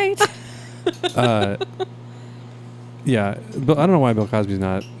 what? All right. Yeah, but I don't know why Bill Cosby's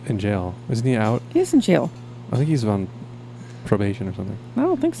not in jail. Isn't he out? He's in jail. I think he's on probation or something. I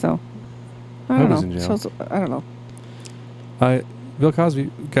don't think so. I hope don't he's know. in jail. So, I don't know. Bill Cosby,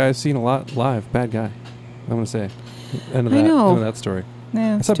 guy's seen a lot live. Bad guy. I'm gonna say. End of I that. know. End of that story.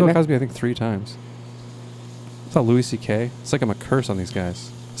 Yeah, I it's saw too Bill bad. Cosby I think 3 times. I saw Louis C.K. It's like I'm a curse on these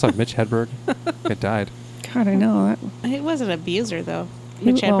guys. I saw Mitch Hedberg. It died. God, I know. He was an abuser, though. He-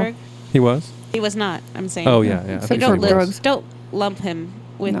 Mitch well, Hedberg. He was. He was not. I'm saying. Oh yeah, yeah. I Except think You for he don't, was. drugs. don't lump him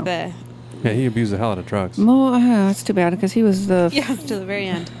with No. the Yeah, he abused the hell out of drugs. That's too bad because he was the yeah to the very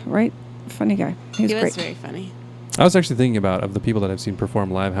end. right funny guy. He was He great. was very funny. I was actually thinking about of the people that I've seen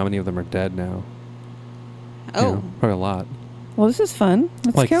perform live, how many of them are dead now? You Oh, know, probably a lot. Well, this is fun.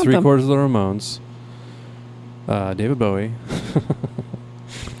 Let's Like count them. 3/4 of the Ramones. David Bowie.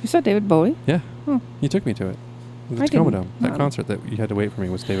 You saw David Bowie? Yeah, Hmm. you took me to it. The I Tacoma didn't. Dome. That No. concert that you had to wait for me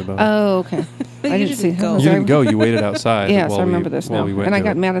was David Bowie. Oh, okay. You I didn't didn't see go. him. you didn't go. You waited outside. Yes, while I remember we, this while now. we went And I to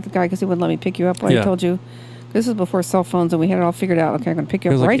got it. mad at the guy because he wouldn't let me pick you up. Like Yeah. I told you, this is before cell phones, and we had it all figured out. Okay, I'm going to pick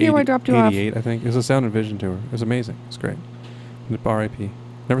you It up was right like here where I 80 dropped you off. 88, I think. It was a Sound and Vision tour. It was amazing. It was great. R.I.P.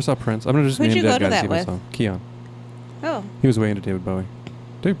 Never saw Prince. I'm gonna just Who'd name you dead go to guys that see if I with? saw him. Keon. oh, He was way into David Bowie.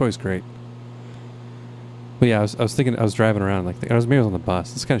 David Bowie's great. But yeah, I was thinking, I was driving around, like, maybe I was on the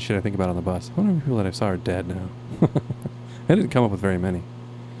bus. This kind of shit I think about on the bus. I wonder how many people that I saw are dead now. I didn't come up with very many.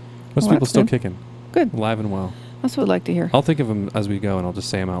 Most Well, people that's still good. kicking, Good. alive and well. That's what I'd like to hear. I'll think of them as we go, and I'll just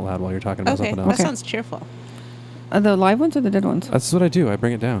say them out loud while you're talking about okay. something That else. Okay. sounds cheerful. The live ones or the dead ones? That's what I do. I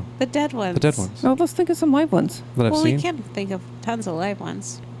bring it down. The dead ones. The dead ones No, let's think of some live ones. that I've Well, seen. we can think of tons of live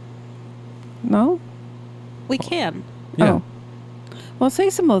ones. No? We can. Yeah. Oh. Well, say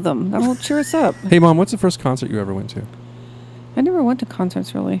some of them. That'll cheer us up. Hey, Mom, what's the first concert you ever went to? I never went to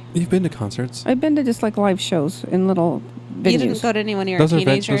concerts really. You've been to concerts? I've been to just like live shows in little venues. You didn't go to any when you were a Those are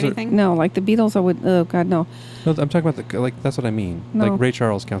teenager or those are- anything? No, like the Beatles. I would. Oh God, no. No, I'm talking about that's what I mean. No. Like Ray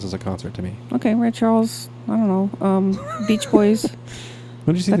Charles counts as a concert to me. Okay, Ray Charles. I don't know. Beach Boys.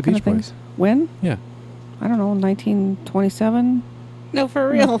 When did you see that the kind Beach of thing. Boys? When? Yeah. I don't know. 1927. No, for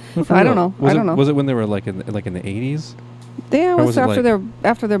real. No, for I real. don't know. Was I it, don't know. Was it when they were like in the 80s? Yeah, it Or was was it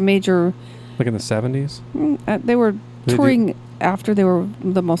after like- their major. Like in the 70s? They were do- touring after they were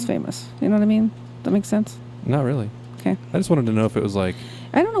the most famous. You know what I mean? That makes sense. Not really. Okay. I just wanted to know if it was like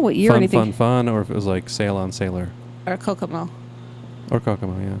I don't know what year or fun, anything. fun, or if it was like Sail on Sailor Or Kokomo. or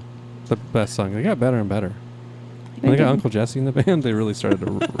Kokomo. Yeah, the best song. They got better and better. They When they got did. Uncle Jesse in the band, they really started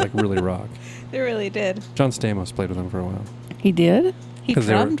to like really rock. They really did. John Stamos played with them for a while. He did. He 'Cause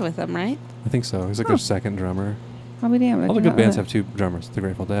they were- drummed with them, right? I think so. He's like Oh. their second drummer. I'll be damned. I All the did good not know bands that. have 2 drummers. The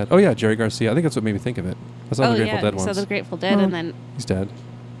Grateful Dead. Oh yeah, Jerry Garcia. I think that's what made me think of it. I saw oh, the Grateful yeah. Dead So once. the Grateful Dead, Hmm. and then He's dead.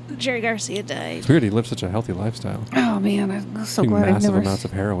 Jerry Garcia died. It's weird. He lived such a healthy lifestyle. Oh man, I'm so Doing glad I've massive never. amounts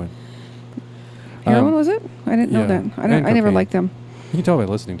of heroin. Heroin was it? I didn't know yeah, that. I and never cocaine. liked them. You can tell by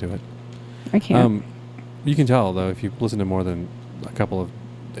listening to it. I can't. You can tell though if you listen to more than a couple of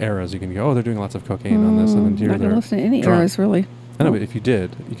eras, you can go, oh, they're doing lots of cocaine on this, and then I'm here not gonna they're listen to any drunk. eras really. I know, but if you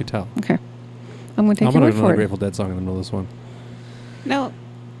did, you could tell. Okay, I'm gonna take I'm your gonna word do another for it. Grateful Dead song in the middle of this one. No.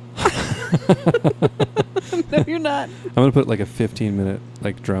 No, you're not. I'm gonna put like a 15-minute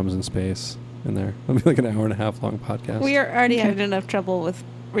like drums in space in there. It'll be like an hour and a half long podcast. We are already Okay. having enough trouble with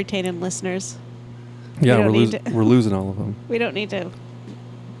retaining listeners. Yeah, we we're don't need to- we're losing all of them. We don't need to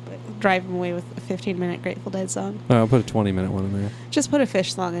drive them away with a 15-minute Grateful Dead song. I'll put a 20-minute one in there. Just put a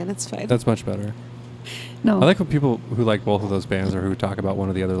Fish song in. It's fine. That's much better. No, I like when people who like both of those bands or who talk about one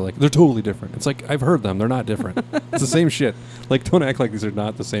or the other, like, they're totally different. It's like, I've heard them. They're not different. It's the same shit. Like, don't act like these are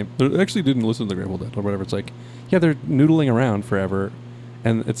not the same. They actually didn't listen to the Grateful Dead or whatever. It's like, yeah, they're noodling around forever,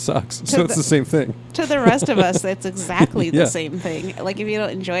 and it sucks. So it's the same thing. To the rest of us, it's exactly Yeah. the same thing. Like, if you don't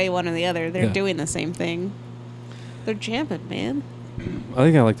enjoy one or the other, they're Yeah. doing the same thing. They're jamming, man. I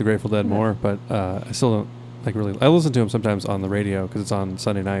think I like the Grateful Dead more, but I still don't. Like really, I listen to him sometimes on the radio because it's on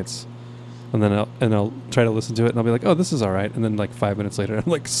Sunday nights, and then I'll try to listen to it and I'll be like, oh, this is all right, and then like 5 minutes later I'm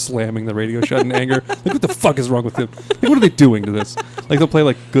like slamming the radio shut in anger. Like, what the fuck is wrong with him? Like, what are they doing to this? Like they'll play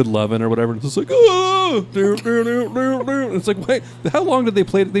like Good Lovin' or whatever, and it's just like, oh, it's like, wait, how long did they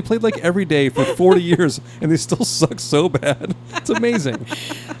play? They played like every day for 40 years and they still suck so bad. It's amazing.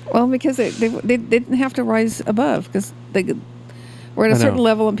 Well, because they didn't have to rise above because we're at a I know. certain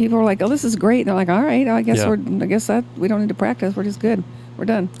level and people are like, oh, this is great. And they're like, all right, I guess Yeah. that we don't need to practice. We're just good. We're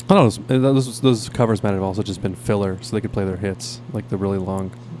done. I don't know. Those covers might have also just been filler, so they could play their hits, like the really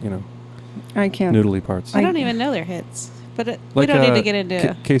long, I can't. noodly parts. I don't even know their hits, but we Like, don't need to get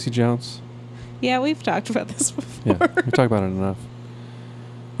into. Casey Jones. Yeah, we've talked about this before. Yeah, we talk about it enough.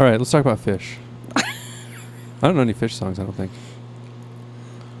 All right, let's talk about Fish. I don't know any Fish songs. I don't think.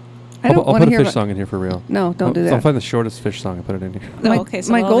 I don't I'll want put to a hear Fish about. song in here for real. No, don't do that. I'll find the shortest Fish song and put it in here. Oh, my okay,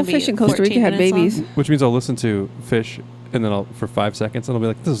 so my it'll only goldfish be in Costa Rica 14 had minutes long? babies. Which means I'll listen to Fish, and then for 5 seconds, and I'll be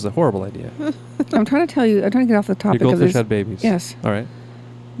like, "This is a horrible idea." I'm trying to tell you. I'm trying to get off the Your topic of goldfish this. had babies. Yes. All right.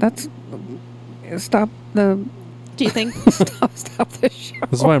 That's stop the Do you think? stop the show.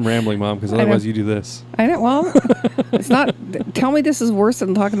 This is why I'm rambling, Mom, because I know. otherwise you do this. I know. Well, it's not. Tell me this is worse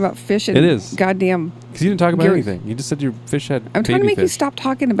than talking about fish and It is. goddamn. Because you didn't talk about Gary- anything. You just said your fish had I'm trying to baby make you fish. stop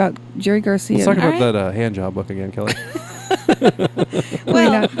talking about Jerry Garcia. Let's talk about All right. that hand job book again, Kelly.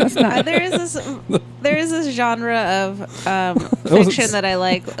 Well, that's not. there is this genre of wasn't fiction s- that I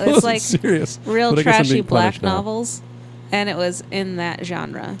like. I It's wasn't like serious. real but I guess I'm trashy being black punished now. novels, and it was in that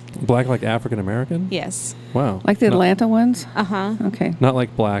genre. Black like African American? Yes. Wow. Like the Not- Atlanta ones. Uh huh. Okay. Not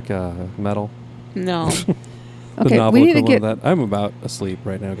like black metal. No. The Okay. novel We need to equivalent get. of that. I'm about asleep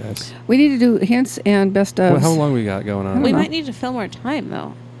right now, guys. We need to do hints and best of. How long we got going on? we know. might need to fill more time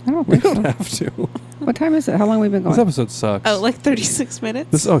though. I don't We think don't so. have to. What time is it? How long have we been This going? episode sucks. Oh, like 36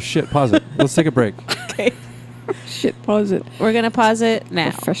 minutes. Oh shit! Pause it. Let's take a break. Okay. Shit. Pause it. We're gonna pause it now.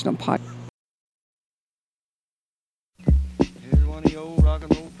 Professional pod. Here's one of your old rock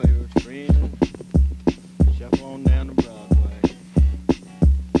and roll favorites, friend. Shuffle on down to Broadway.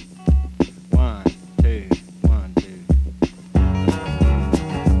 1, 2, 1, 2.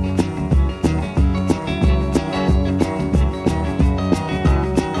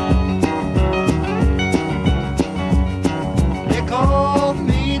 They call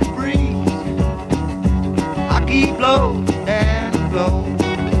me the breeze. I keep low and low.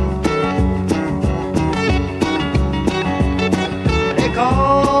 They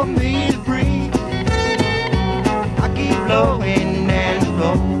call me the breeze. I keep blowing and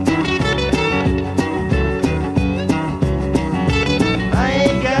blowing. I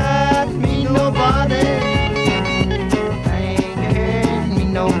ain't got me nobody. I ain't had me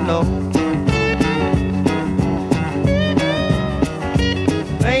no low.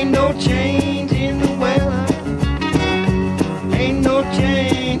 Ain't no change in the weather. Ain't no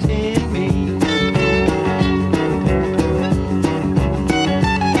change in me.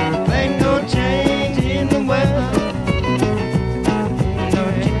 Ain't no change in the weather. Ain't no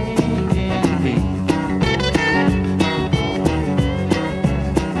change in me.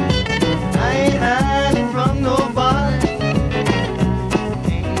 I ain't hiding from nobody.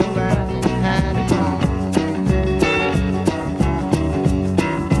 Ain't nobody hiding from me.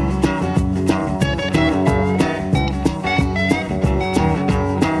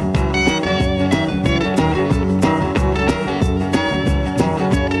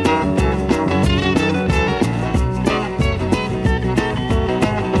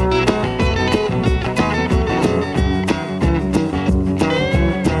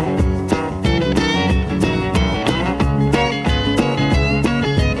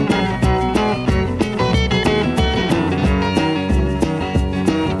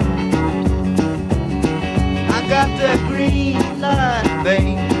 I got the green light,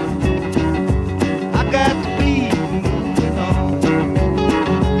 babe. I got to be moving on.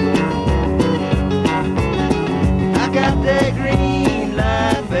 I got that green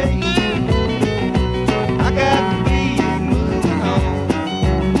light, babe. I got to be moving on.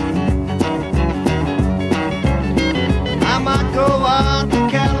 I might go out to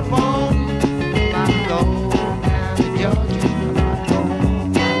California. I might go down to Georgia. I might go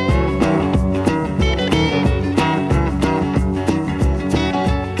home.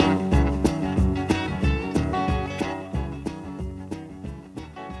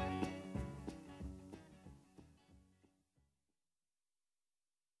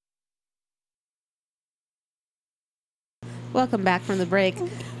 Welcome back from the break,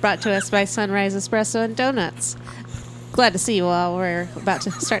 brought to us by Sunrise Espresso and Donuts. Glad to see you all. We're about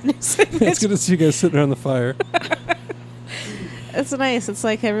to start a new segment. It's good to see you guys sitting around the fire. It's nice. It's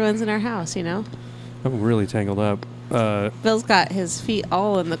like everyone's in our house, you know? I'm really tangled up. Bill's got his feet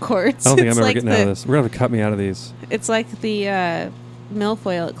all in the cords. I don't think It's I'm ever like getting out of this. We're gonna have to cut me out of these. It's like the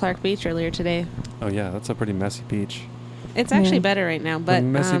milfoil at Clark Beach earlier today. Oh yeah, that's a pretty messy beach. It's actually Yeah. better right now, The but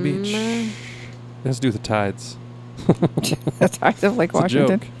messy beach. It has to do with the tides. That's how I feel like It's a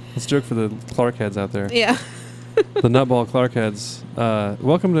Washington. joke. It's a joke for the Clark heads out there. yeah. The nutball Clark heads.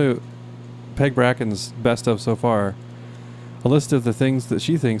 Welcome to Peg Bracken's best of so far. A list of the things that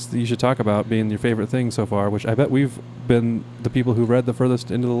she thinks that you should talk about being your favorite thing so far, which I bet we've been the people who read the furthest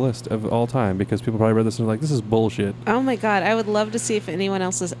into the list of all time, because people probably read this and are like, this is bullshit. Oh my god, I would love to see if anyone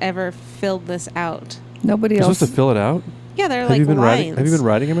else has ever filled this out. Nobody You're else. supposed to fill it out? Yeah, they're Have like you been lines. writing? Have you been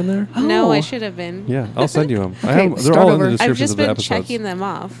writing them in there? No, I Oh. should have been. Yeah, I'll send you them. Okay, they're start all in over. the I've descriptions I've just of the been episodes. checking them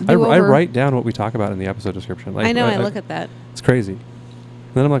off. I Do over. write down what we talk about in the episode description. Like, I know, I look at that. It's crazy.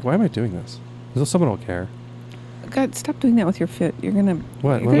 And then I'm like, why am I doing this? As though someone will care. God, stop doing that with your fit. You're gonna. What? You're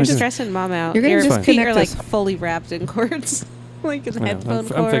What am I You're doing? stressing mom out. You're gonna Your just feet are connect like us. fully wrapped in cords. Like in I know, headphone I'm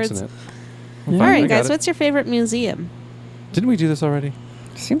cords. fixing it. Yeah. Fine, All I right, got guys, it. what's your favorite museum? Didn't we do this already?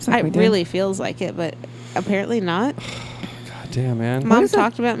 Seems like we It did. really feels like it, but apparently not. God damn, man. Mom is it?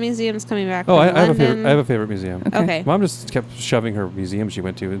 talked about museums coming back Oh, from I have a London. favorite. I have a favorite museum. Okay. Okay. Mom just kept shoving her museum she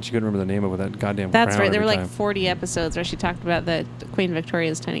went to, and she couldn't remember the name of it. That goddamn. That's crown right. There were every like time. 40 episodes where she talked about the Queen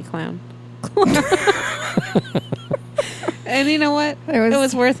Victoria's tiny clown. And you know what? It was- It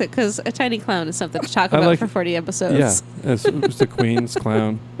was worth it because a tiny clown is something to talk I about like- for 40 episodes. Yeah, it's the Queen's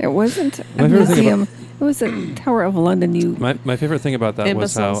clown. It wasn't My a favorite thing museum. It was the Tower of London. You. My favorite thing about that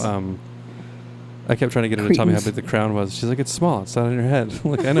was Imbeciles. how I kept trying to get her to tell me how Cretins. big the crown was. She's like, it's small. It's not in your head.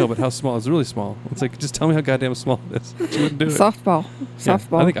 I'm like, I know, but how small? It's really small. It's like, just tell me how goddamn small it is. She wouldn't do it. Softball. Yeah,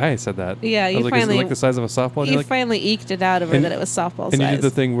 Softball. I think I said that. Yeah, I you was like, is it finally like the size of a softball? And you you're like, finally eked it out of her And- that it was softball and you size. did the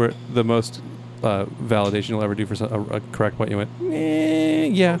thing where the most validation you'll ever do for a correct point. You went,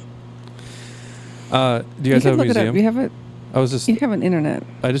 yeah. Do you guys can have a look it museum? up. You have it. I was just, You have an internet.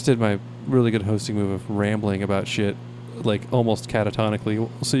 I just did my really good hosting move of rambling about shit, like almost catatonically,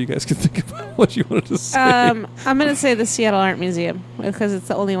 so you guys can think about what you wanted to say. I'm gonna say the Seattle Art Museum because it's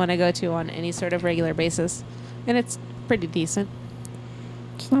the only one I go to on any sort of regular basis, and it's pretty decent.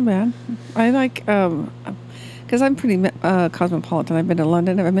 It's not bad. I like because I'm pretty cosmopolitan. I've been to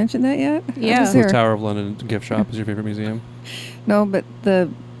London. Have I mentioned that yet? I Yeah. was The there. Tower of London gift shop is your favorite museum? No, but the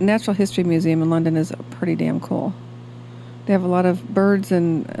Natural History Museum in London is pretty damn cool. They have a lot of birds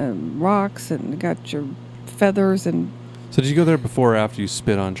and rocks, and got your feathers and. So did you go there before or after you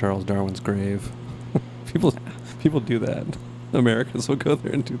spit on Charles Darwin's grave? people do that. Americans will go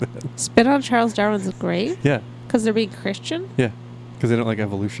there and do that. Spit on Charles Darwin's grave Yeah, because they're being Christian. yeah, because they don't like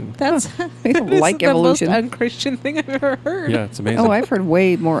evolution. That's They don't that is like the most evolution. unchristian thing I've ever heard. Yeah, it's amazing. Oh, I've heard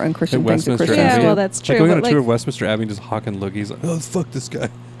way more unchristian At things than Westminster Christians. Yeah, Abbey. well, that's true, Like going on but, a tour like- of Westminster Abbey and just hawking loogies. Like, oh, fuck this guy.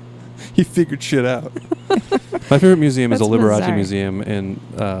 He figured shit out. My favorite museum is the That's Liberace bizarre. Museum in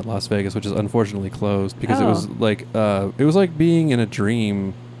Las Vegas, which is unfortunately closed because Oh. it was like being in a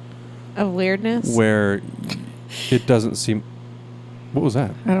dream Of weirdness. where it doesn't seem. What was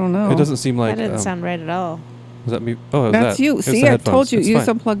that? I don't know. It doesn't seem like. that didn't sound right at all. Was that me? Oh, it was That's that. you. It was See, the I headphones. told you. It's You fine.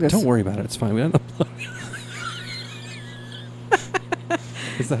 just unplug this. Don't worry about it. It's fine. We don't unplug.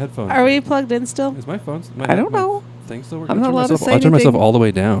 It's the headphones. Are we plugged in still? Is my phone? I don't know. Thing still working? I'm not allowed to say I turned myself anything. all the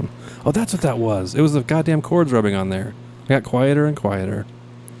way down. Oh, that's what that was. It was the goddamn cords rubbing on there. I got quieter and quieter.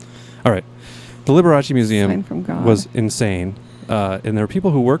 All right. The Liberace Sign Museum from God. was insane. And there were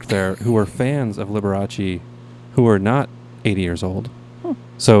people who worked there who were fans of Liberace who were not 80 years old. Hmm.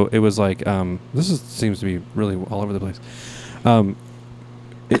 So it was like, seems to be really all over the place.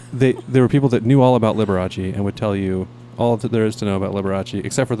 There were people that knew all about Liberace and would tell you all that there is to know about Liberace,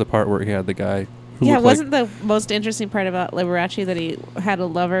 except for the part where he had the guy who Yeah, looked wasn't the most interesting part about Liberace that he had a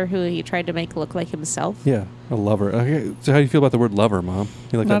lover who he tried to make look like himself? Yeah, a lover. Okay, so how do you feel about the word lover, Mom?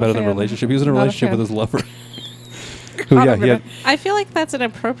 You like that Not a better than fan. relationship? He was in a Not a relationship with fan. his lover. Who, Not yeah, a he had, fan. I feel like that's an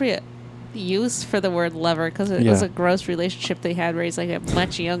appropriate use for the word lover because it was Yeah. a gross relationship they had where he's like a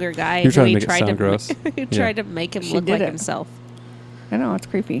much younger guy You're who trying to he make it tried sound to gross. who Yeah. tried to make him She look did like it. himself. I know it's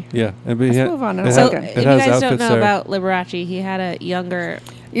creepy. yeah. And but Let's he had, move on. I it don't So had- like if it. you has guys don't outfits know there. about Liberace, he had a younger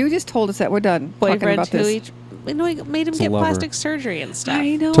You just told us that we're done talking boyfriend about who this. he made him It's a get lover. plastic surgery and stuff.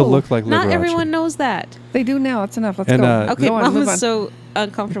 I know. to look like Not Liberace. everyone knows that. They do now. It's enough. Let's And, go. Okay, Go on, Mom move is on. so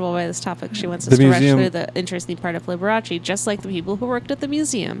uncomfortable by this topic. She wants The us to rush museum- through the interesting part of Liberace, just like the people who worked at the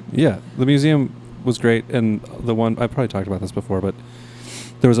museum. Yeah, the museum was great, and the one I probably talked about this before, but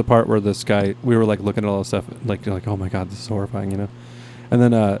there was a part where this guy, we were like looking at all this stuff, like you're like, oh my god, this is horrifying, you know. And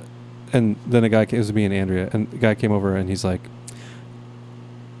then a guy came, it was me and Andrea, and the guy came over and he's like,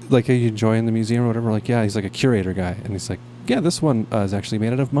 are you enjoying the museum or whatever? We're like, yeah. He's like a curator guy, and he's like, yeah, this one is actually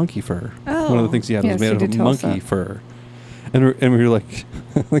made out of monkey fur. One of the Oh. things he had Yes, was made he out did of tell us monkey that. fur. And we were like,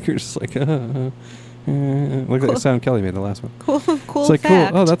 like we were just like, like the sound Kelly made the last one. Cool It's like,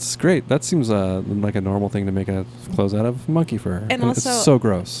 fact. cool. Oh, that's great. That seems like a normal thing to make a clothes out of monkey fur. And it's also, so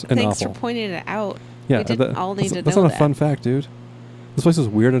gross and Thanks awful. for pointing it out. Yeah, we didn't all need to that's know not that. a fun fact, dude. This place is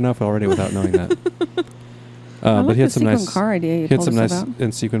weird enough already without knowing that. I like But he had the some sequin nice car idea you He had told some us nice about.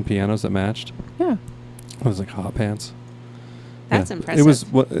 and sequin pianos that matched. Yeah. It was like hot pants. That's Yeah. impressive. It was,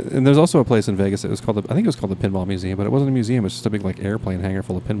 and there's also a place in Vegas that was called, I think it was called the Pinball Museum, but it wasn't a museum. It was just a big like airplane hangar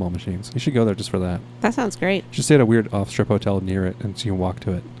full of pinball machines. You should go there just for that. That sounds great. You should stay at a weird off-strip hotel near it, and so you can walk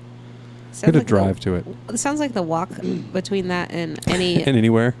to it. You Sounds had to like drive to it, It sounds like the walk between that and any and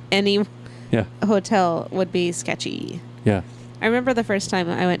anywhere. any Yeah, hotel would be sketchy. yeah. I remember the first time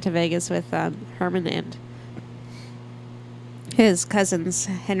I went to Vegas with Herman and his cousins,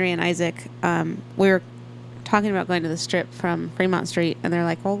 Henry and Isaac. We were talking about going to the Strip from Fremont Street, and they're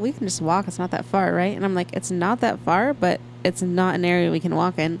like, well, we can just walk. It's not that far, right? And I'm like, it's not that far, but it's not an area we can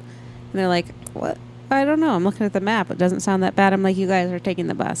walk in. And they're like, what? I don't know. I'm looking at the map. It doesn't sound that bad. I'm like, you guys are taking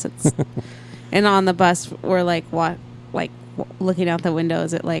the bus. It's and on the bus, we're like, looking out the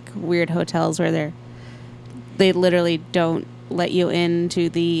windows at like weird hotels where they literally don't let you into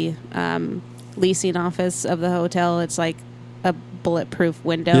the leasing office of the hotel. It's like a bulletproof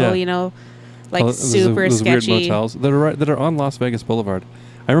window, Yeah. you know, like Those super those weird sketchy. motels that are on Las Vegas Boulevard.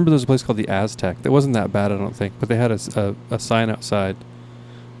 I remember there was a place called the Aztec. That wasn't that bad, I don't think, but they had a sign outside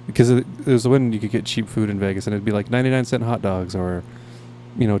because it was when you could get cheap food in Vegas, and it'd be like 99-cent hot dogs or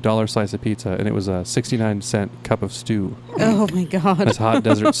 $1 slice of pizza, and it was a 69-cent cup of stew. Oh my god! That's hot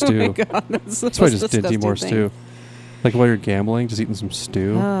desert stew. Oh my god, that's the That's probably most just Dinty Moore disgusting stew. Like while you're gambling, just eating some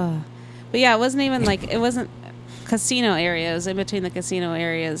stew. thing. But yeah, it wasn't even like it wasn't casino areas in between the casino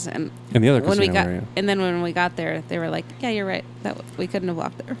areas and In the other when we casino got area. and then when we got there they were like, yeah, you're right, that we couldn't have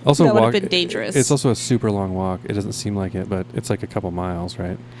walked there. Also, that would have walk- been dangerous. It's also a super long walk. It doesn't seem like it, but it's like a couple miles,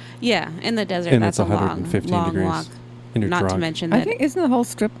 right? yeah, in the desert. And That's it's a long, 115 long degrees. walk. And you're Not drunk. to mention I that. think, isn't the whole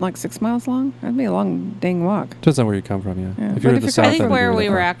strip like 6 miles long? That'd be a long dang walk. Depends on where you come from, yeah. Yeah. If you're But at the if you're south I end, think it'd be where really we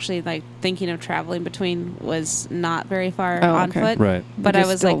were far. actually like thinking of traveling between was not very far Oh, on okay. foot. Right. But But I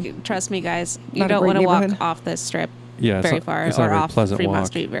just was still like, trust me, guys, you not a don't great want to walk neighborhood. off this strip Yeah, it's very not, far it's not a or very off pleasant Fremont walk.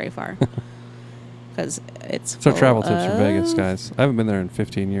 Street very far. Because it's It's our full travel tips for Vegas, of- guys. I haven't been there in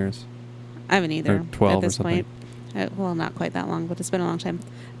 15 years. I haven't either. Or 12 at or this something. point. Well, not quite that long, but it's been a long time.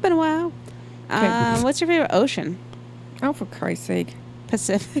 Been a while. Okay. What's your favorite ocean? Oh, for Christ's sake.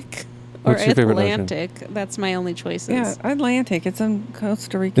 Pacific or What's your favorite ocean? Atlantic? That's my only choices. Yeah, Atlantic. It's in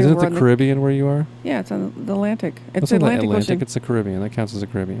Costa Rica. Isn't it We're the on Caribbean where you are? Yeah, it's on the Atlantic. It's That's the not Atlantic, Ocean. It's the Caribbean. That counts as a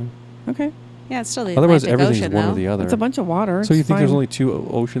Caribbean. Okay. Yeah, it's still the Otherwise, Atlantic everything's Ocean, one though. or the other. It's a bunch of water. So you It's think there's fine. only two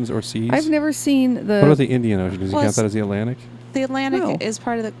oceans or seas? I've never seen the. What about the Indian Ocean? Does you Well, count it's- that as the Atlantic? The Atlantic No. is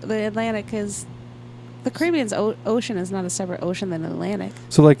part of the Atlantic is the Caribbean's ocean is not a separate ocean than the Atlantic.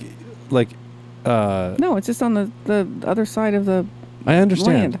 So like, No, it's just on the other side of the. I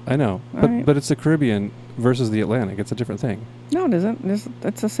understand. Land. I know, All but right. but it's the Caribbean versus the Atlantic. It's a different thing. No, it isn't.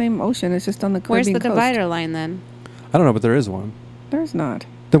 It's the same ocean. It's just on the Where's Caribbean the coast. divider line then? I don't know, but there is one. There's not.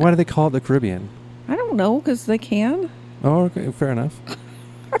 Then why do they call it the Caribbean? I don't know because they can. Oh, okay, fair enough.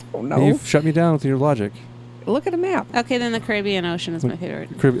 I don't know. You've shut me down with your logic. Look at a map. Okay, then the Caribbean Ocean is my favorite.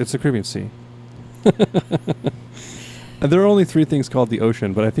 It's the Caribbean Sea. And there are only three things called the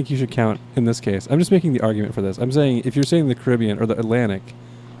ocean, but I think you should count in this case. I'm just making the argument for this. I'm saying if you're saying the Caribbean or the Atlantic,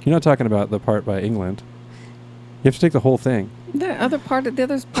 you're not talking about the part by England. You have to take the whole thing. The other part of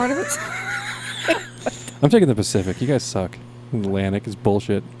it's. I'm taking the Pacific. You guys suck. The Atlantic is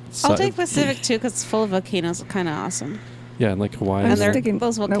bullshit. I'll take Pacific too because it's full of volcanoes. Kind of awesome. Yeah, and like Hawaii. I'm And they're, sticking-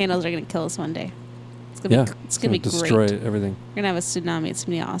 those nope. volcanoes are going to kill us one day. It's gonna Yeah, it's gonna be destroy great. everything. We're gonna have a tsunami. It's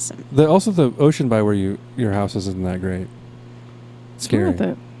gonna be awesome. Also, the ocean by where your house isn't that great. It's scary. What's wrong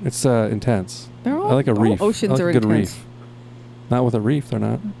with it? It's intense. They're all, I like a all reef. Oceans I like are a good intense. reef. Not with a reef, they're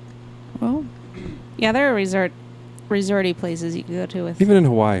not. Well, Yeah, there are resorty places you can go to with Even in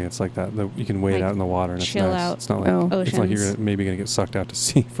Hawaii, it's like that. You can wade Like, out in the water and it's chill nice. out It's not like Oh. it's like you're oceans. maybe gonna get sucked out to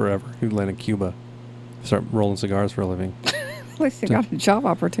sea forever. You land in Cuba, start rolling cigars for a living. at least you Yeah. got a job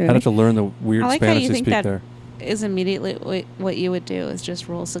opportunity. I'd have to learn the weird I like how Spanish you they think speak that there. is immediately what you would do is just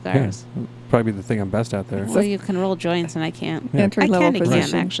roll Yeah, cigars. probably the thing I'm best at there. Well, you can roll joints and I can't. Yeah. Entry I level kind of can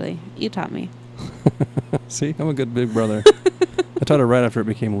position. actually. You taught me. See, I'm a good big brother. I taught it right after it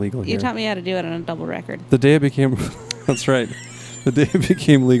became legal here. You taught me how to do it on a double record. The day it became, that's right. The day it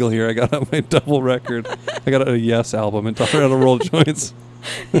became legal here, I got out my double record. I got out a Yes album and taught her how to roll joints.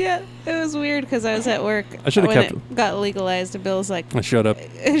 Yeah, it was was weird because I was at work I should've when kept- it got legalized, and Bill's like, I showed up.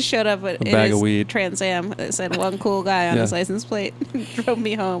 showed up with A bag of weed. Trans Am. It said one cool guy on Yeah. his license plate. Drove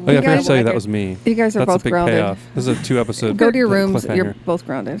me home. Oh, yeah, I You forgot guys- to tell you that was me. You guys are That's both a big grounded. payoff. This is a 2-episode. Go to your rooms. cliffhanger. You're both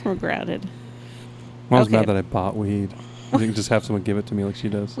grounded. We're grounded. Mom's Okay. mad that I bought weed. I didn't just have someone give it to me like she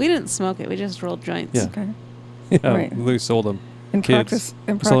does. We didn't smoke it. We just rolled joints. Yeah. Okay. Yeah, Right. we sold them. In Kids. practice.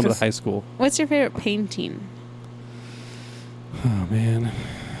 In Sold them practice. at high school. What's your favorite painting? Oh man,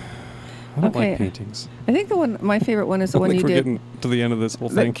 I don't Okay. like paintings. I think my favorite one is the I one think you we're did. getting to the end of this whole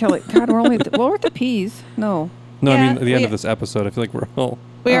that thing. Kelly. God, we're only. Well, we're at the P's. No. No, I Yeah, mean at the end we- of this episode. I feel like we're all.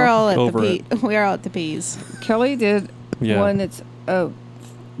 We are all at over the P. We are all at the P's. Kelly did Yeah. one. It's a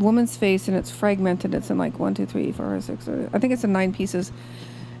woman's face and it's fragmented. It's in like 1, 2, 3, 4, 6. I think it's in 9 pieces,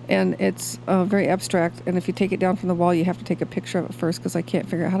 and it's very abstract. And if you take it down from the wall, you have to take a picture of it first because I can't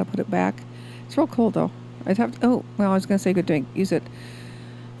figure out how to put it back. It's real cool though. I'd have to. Oh, well, I was gonna say good doing. Use it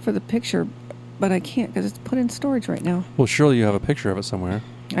for the picture, but I can't because it's put in storage right now. Well, surely you have a picture of it somewhere.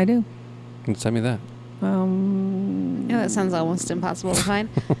 I do. And send me that. Yeah, that sounds almost impossible to find.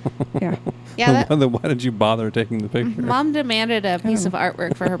 Yeah. Yeah, that, Then why did you bother taking the picture? Mom demanded a piece of Oh.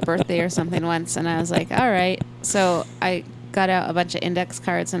 artwork for her birthday or something once, and I was like, all right. So I got out a bunch of index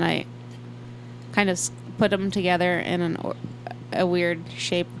cards and I kind of put them together in a weird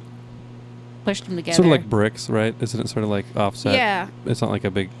shape, pushed them together. Sort of like bricks, right? Isn't it sort of like offset? Yeah. It's not like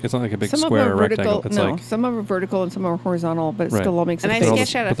a big. It's not like a big Some of square them or are vertical. rectangle. It's No, like some of them are vertical and some are horizontal, but it Right. still all makes And a I They're all face.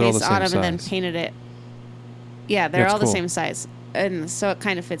 the- sketched out a but they're all the face on same them and then size. painted it. Yeah, they're That's all the cool. same size. And so it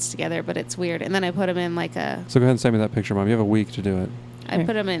kind of fits together, but it's weird. And then I put them in like So go ahead and send me that picture, Mom. You have a week to do it. I Okay.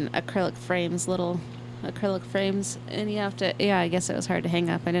 put them in acrylic frames, little acrylic frames. And you have to, yeah, I guess it was hard to hang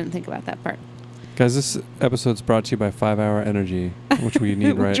up. I didn't think about that part. Guys, this episode's brought to you by 5 Hour Energy, which we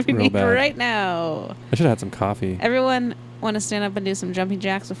need Which we real need bad. right now. I should have had some coffee. Everyone want to stand up and do some jumping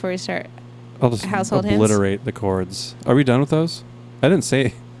jacks before we start? I'll just household hints? obliterate the chords. Are we done with those? I didn't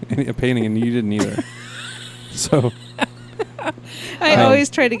say any painting, and you didn't either. So I Um, always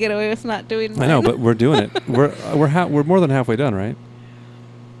try to get away with not doing mine. I know, but we're doing it. We're more than halfway done, right?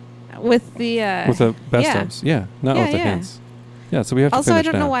 with the With the best yeah. ofs. Yeah, not Yeah, with the yeah. hints. Yeah, so we have to Also, I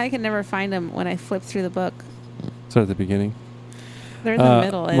finish don't know now. why I can never find them when I flip through the book. Start at the beginning. They're in the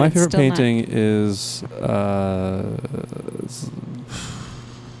middle. And My it's favorite still not- painting is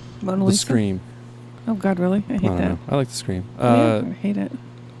Mona The Lisa? Scream. Oh God, really? I I hate don't that. know. I like The Scream. Oh, yeah, I hate it.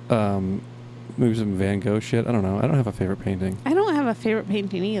 Maybe some Van Gogh shit. I don't know. I don't have a favorite painting. I don't have a favorite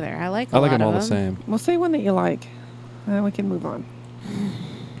painting either. I like. I like a lot them all of the same. Well, say one that you like, and then we can move on.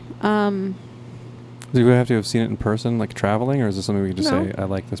 Do we have to have seen it in person, like traveling, or is this something we can just No. say, I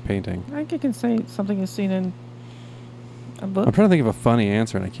like this painting? I think you can say something you've seen in a book. I'm trying to think of a funny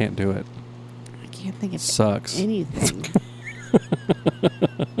answer, and I can't do it. I can't think It of sucks. anything.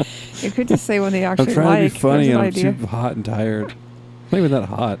 You could just say one that you I'm actually trying like. to be funny, There's and an I'm idea. too hot and tired. Not even that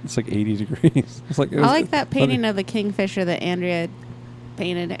hot. It's like 80 degrees. It's like I like that painting of the kingfisher that Andrea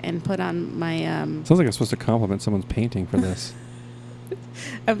painted and put on my. Sounds like I'm supposed to compliment someone's painting for this.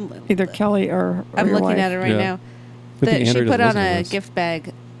 I'm, Either Kelly or I'm your looking wife. at it right Yeah. now. Good That thing she Andrea put doesn't on listen to a this. gift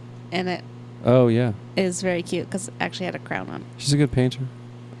bag, and it Oh yeah, is very cute because it actually had a crown on. she's a good painter.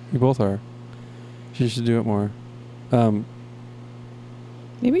 You both are. She should do it more.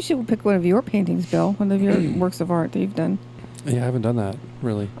 Maybe you should pick one of your paintings, Bill. One of your works of art that you've done. Yeah, I haven't done that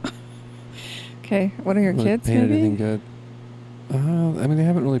really. Okay, one of your Really kids, painted maybe. anything good. I mean, they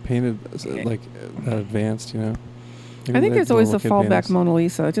haven't really painted like that advanced, you know. I think there's always the normal kid fallback paintings. Mona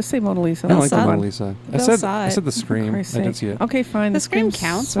Lisa. Just say Mona Lisa. I don't like saw the it. Mona Lisa. Bill saw I it. said the Scream. I Christ's did sake. see it. Okay, fine. The scream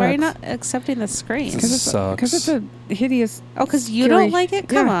counts. Why are you not sucks. accepting the scream? Because Because it's sucks. a hideous. Oh, because you scary- don't like it?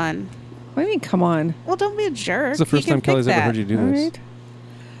 Come Yeah. on. What do you mean? Come on. Well, don't be a jerk. It's the first You time can Kelly's pick ever that. heard you do All this. right.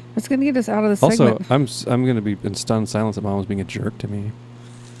 It's gonna get us out of the Also, segment. I'm going to be in stunned silence that Mom was being a jerk to me.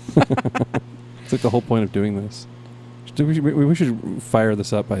 It's like the whole point of doing this. We should fire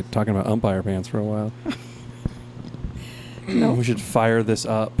this up by talking about umpire pants for a while. No. We should fire this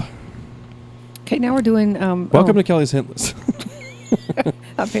up. Okay, now we're doing. Welcome to Kelly's Hint List.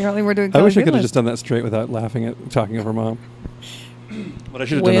 Apparently, we're doing. I wish I Kelly's could have Hit just done that straight without laughing at talking over Mom. What I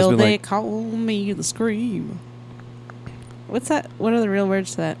should have done Will is been they like, call me the scream? What's that? What are the real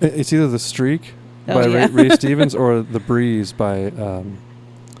words to that? it's either The Streak Oh, by yeah. Ray Stevens or The Breeze by How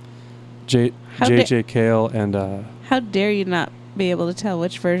J.J. Cale and How dare you not be able to tell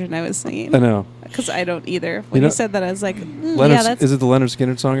which version I was singing? I know. Because I don't either. When You you, know- said that, I was like, Leonard, yeah, that's. is it the Leonard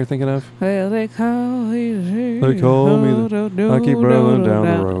Skinner song you're thinking of? Well, they call me. They call me I keep rolling down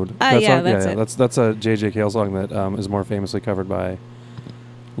the road. Ah, yeah, song, that's it. That's a J.J. Cale song that is more famously covered by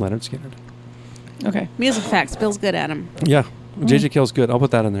Leonard Skinner. Okay. Music facts. Bill's good at them. Yeah, JJ Kill's good. I'll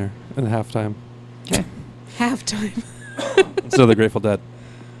put that in there in the halftime. Okay. Halftime. So the Grateful Dead.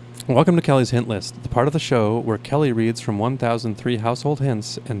 Welcome to Kelly's Hint List, the part of the show where Kelly reads from 1003 Household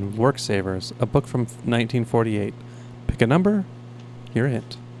Hints and Work Savers, a book from 1948. Pick a number, hear a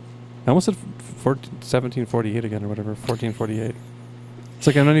hint. I almost said 1748 again or whatever, 1448. It's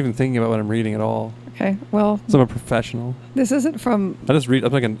like I'm not even thinking about what I'm reading at all. Okay. Well, So I'm a professional. this isn't from. I just read.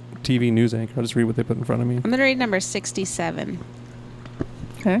 I'm like a TV news anchor. I just read what they put in front of me. I'm gonna read number 67.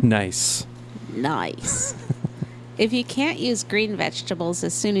 Okay. Nice. Nice. If you can't use green vegetables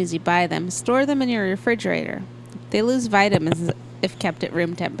as soon as you buy them, store them in your refrigerator. They lose vitamins if kept at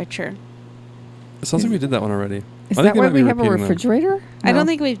room temperature. It sounds like we did that one already. Is I think that they why might be we have a repeating them. refrigerator? I No. don't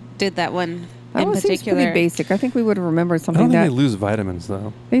think we did that one That in one seems particular. pretty basic. I think we would have remembered I something don't think that they lose vitamins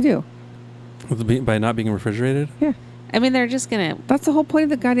though, they do. by not being refrigerated. Yeah. I mean, they're just gonna. That's the whole point of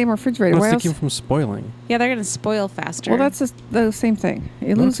the goddamn refrigerator. What's Why to else? keep them from spoiling? Yeah, they're gonna spoil faster. Well, that's just the same thing.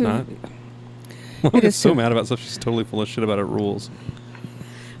 You No, lose it's your- not. Mom It gets is so too. mad about stuff. She's totally full of shit about her rules.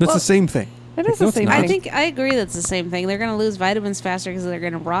 That's Well, the same thing. It is No, the it's same not. thing. I think I agree that's the same thing. They're going to lose vitamins faster because they're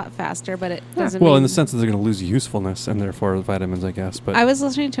going to rot faster, but it doesn't Well, mean... in the sense that they're going to lose usefulness and therefore vitamins, I guess. But I was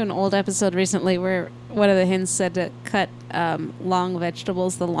listening to an old episode recently where one of the hints said to cut long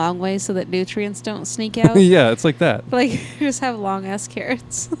vegetables the long way so that nutrients don't sneak out. yeah, it's like that. Like, just have long-ass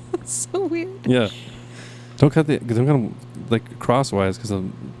carrots. It's so weird. Yeah. Don't cut them like crosswise because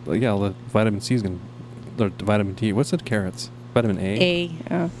yeah, the vitamin C is going to, or vitamin D. What's it? Carrots. Vitamin A.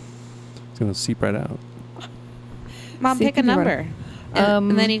 Yeah. It's going to seep right out. Mom, See, pick a you're right. number.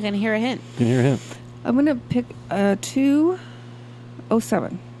 And then you can hear a hint. Can you hear him? I'm gonna pick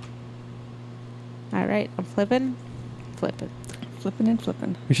 207. All right, I'm flipping. Flipping. Flipping and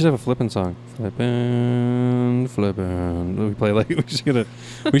flipping. We should have a flippin' song. Flippin'. We play like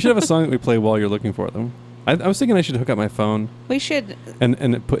we should have a song that we play while you're looking for them. I was thinking I should hook up my phone We should... and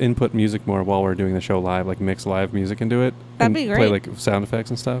input music more while we're doing the show live, like mix live music into it. That'd and be Play great. like sound effects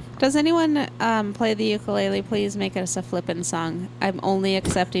and stuff. Does anyone play the ukulele? Please make us a flippin' song. I'm only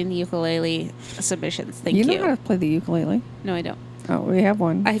accepting ukulele submissions. Thank you. You know how to play the ukulele? No, I don't. Oh, we have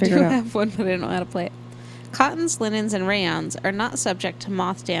one. I Figure do it out. have one, but I don't know how to play it. Cottons, linens, and rayons are not subject to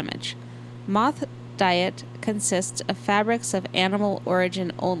moth damage. Moth diet consists of fabrics of animal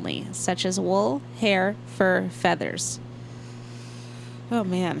origin only, such as wool, hair, fur, feathers. Oh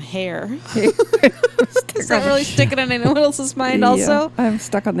man, hair. Is that really sticking in anyone else's mind also? I'm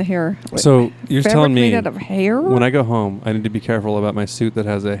stuck on the hair. Wait, So you're fabric telling me made out of hair? when I go home, I need to be careful about my suit that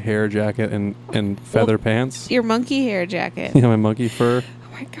has a hair jacket and feather pants. Your monkey hair jacket. You know, my monkey fur.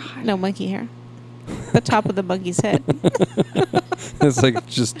 Oh my god. No monkey hair. The top of the monkey's head. It's like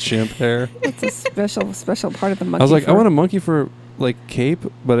just chimp hair. It's a special part of the monkey. I was like, I fur. want a monkey fur like cape,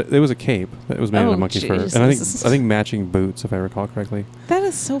 but it was a cape. It was made out Oh, of monkey fur, and I Jesus. think matching boots, if I recall correctly. That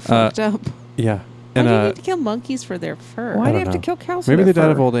is so fucked up. Yeah, Why and do you need to kill monkeys for their fur? Why I do you don't have to know. kill cows? for maybe they their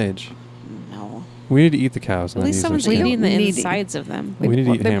died of fur? old age. No. We need to eat the cows. At and then least use their someone's skin. We eating the don't need it. insides of them. We need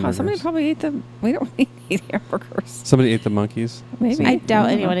to eat Somebody hamburgers. probably ate them. We don't eat hamburgers. Somebody ate the monkeys. Maybe. I doubt don't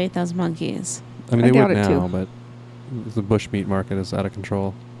know. anyone ate those monkeys. I mean, I they doubt would it, now, too. but the bushmeat market is out of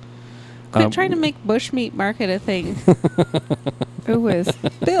control. Quit trying to make bushmeat market a thing. Who is?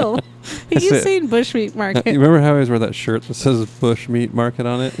 Bill, That's he's it. saying bushmeat market. You remember how I always wear that shirt that says bushmeat market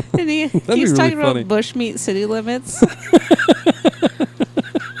on it? And he be keeps really talking funny. about bushmeat city limits.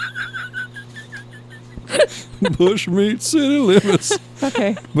 Bushmeat city limits.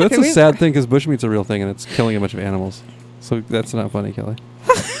 Okay. But that's Can a we- sad thing because bushmeat's a real thing and it's killing a bunch of animals. So that's not funny, Kelly.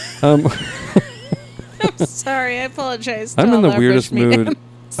 I'm sorry, I apologize. to I'm in all the our weirdest bushmeat mood.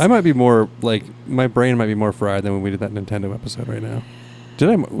 animals. I might be more like my brain might be more fried than when we did that Nintendo episode right now. Did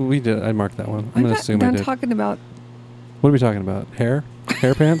I? We did. I marked that one. I'm I'm gonna not assume I done did. talking about. What are we talking about? Hair?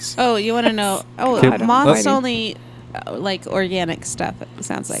 Hair pants? Oh, you want to know? Oh, Okay. moths Alrighty. only like organic stuff. It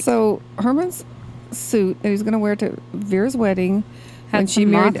sounds like. So Herman's suit that he's going to wear to Vera's wedding Had when she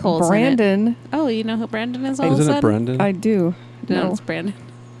some married moth holes in it. Brandon. Oh, you know who Brandon is all of a Isn't sudden? it Brendan? I do. No, No. it's Brandon.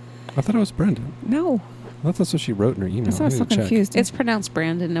 I thought it was Brendan. No. I thought that's what she wrote in her email. That's why I was I so need to check. confused. It's pronounced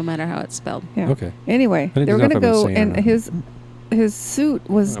Brandon, no matter how it's spelled. Yeah. Okay. Anyway, I didn't they were know going if to I've been go, saying and it or his suit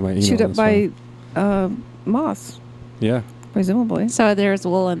was I might email chewed up this by moths, Yeah. presumably. So there's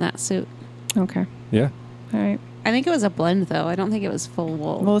wool in that suit. Okay. Yeah. All right. I think it was a blend, though. I don't think it was full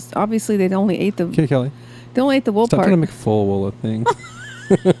wool. Well, obviously they only ate the Okay, Kelly. wool Stop part. trying to make full wool a thing.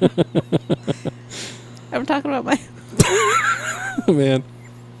 I'm talking about my Oh, man.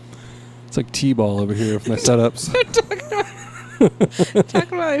 It's like T-ball over here with my setups.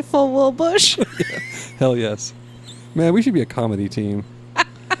 talking about my full wool bush. Hell yes. Man, we should be a comedy team.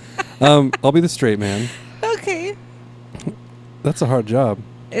 I'll be the straight man. Okay. That's a hard job.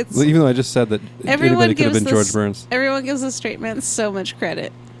 It's Even though I just said that everyone anybody could have gives been the George Burns. Everyone gives the straight man so much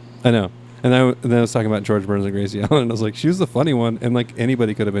credit. I know. And then I was talking about George Burns and Gracie Allen, and I was like, she was the funny one, and like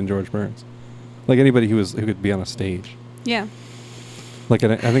anybody could have been George Burns, like anybody who could be on a stage. Yeah. Like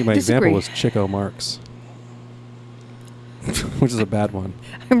I think my example Disagree. was Chico Marx, which is a bad one.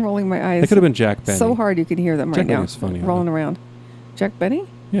 I'm rolling my eyes. It could have been Jack Benny. so hard you could hear them Jack right now. Benny's funny, rolling huh? around. Jack Benny?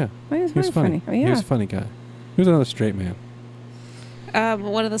 Yeah, Oh, he was he was very funny. funny. Oh, yeah. He was a funny guy. He was another straight man.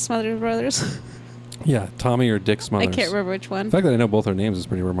 One of the Smothers Brothers. Yeah, Tommy or Dick Smothers. I can't remember which one. The fact that I know both their names is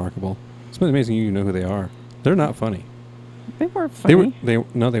pretty remarkable. It's been amazing you know who they are. They're not funny. They were funny. They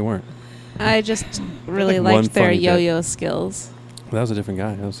weren't. I just really Like one liked their funny bit. yo-yo skills. That was a different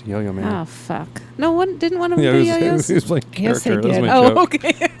guy. That was Yo-Yo Man. Oh fuck! No one didn't one of them Yeah, do he yo-yos. was playing Yes, character. they That was did. my Oh, joke.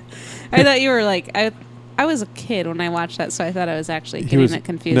 okay. I thought you were like I was a kid when I watched that, so I thought I was actually He getting was- it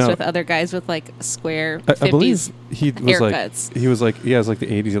confused no. with other guys with like square I 50s. believe he was haircuts. like he was like it was like the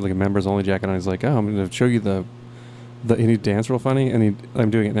 80s. He had like a members only jacket on. He's like, oh, I'm going to show you the and he'd dance real funny, and I'm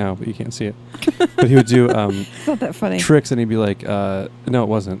doing it now, but you can't see it. But he would do It's not that funny. tricks, and he'd be like, no, it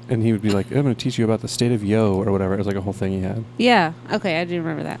wasn't. And he would be like, I'm going to teach you about the state of yo or whatever. It was like a whole thing he had. Yeah. Okay, I do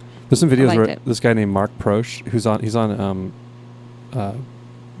remember that. There's some videos liked where it. this guy named Mark Prosh, he's on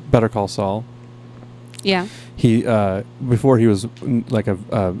Better Call Saul. Yeah. He before he was like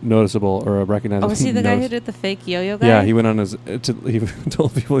a noticeable or a recognizable. Oh, was he the guy who notice- did the fake yo-yo guy? Yeah, he went on he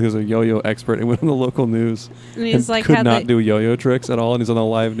told people he was a yo-yo expert and went on the local news And he's like could had not like, do yo-yo tricks at all, and he's on the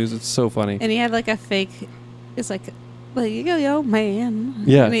live news. It's so funny. and he had like a fake. It's like yo-yo man.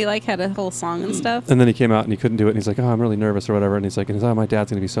 Yeah. And he like had a whole song and stuff. And then he came out and he couldn't do it, and he's like, "Oh, I'm really nervous or whatever." And he's like, "Oh, my dad's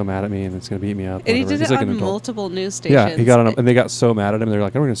gonna be so mad at me, and it's gonna beat me up." And he whatever." did He's it like an on adult. multiple news stations. Yeah, he got on, and they got so mad at him. They're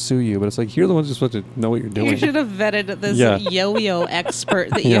like, "I'm gonna sue you," but it's like you're the ones who's supposed to know what you're doing. You should have vetted this Yeah. yo-yo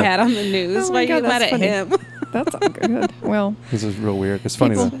expert that you Yeah. had on the news. Oh Why my are you God, mad that's at funny. him? That's all good. Well, This is real weird. It's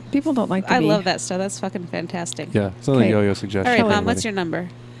funny though. people don't like to I be. love that stuff. That's fucking fantastic. Yeah, it's another Okay. yo-yo suggestion. All right, for Mom, everybody. what's your number?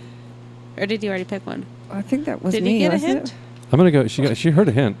 Or did you already pick one? I think that was Did me. you get a wasn't hint? it? I'm gonna go. She heard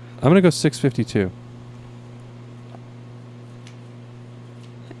a hint. I'm gonna go 652.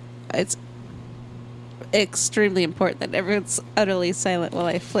 It's extremely important that everyone's utterly silent while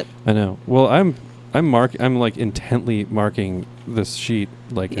I flip. I know. Well, I'm like intently marking this sheet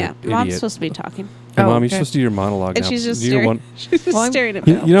like Yeah, an Mom's idiot. supposed to be talking. Hey, Oh, Mom, you're okay. supposed to do your monologue And now. she's just Do you staring. want- She's just Well, I'm- staring at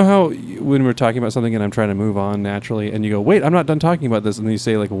You, Bill. you know how when we're talking about something and I'm trying to move on naturally, and you go, "Wait, I'm not done talking about this," and then you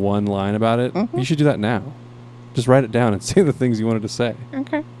say like one line about it. Mhm. You should do that now. Just write it down and say the things you wanted to say.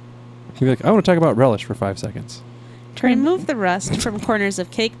 Okay. You'd be like, "I want to talk about relish for 5 seconds." To remove the rust from corners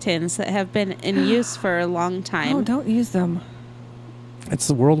of cake tins that have been in use for a long time. Oh, don't use them. It's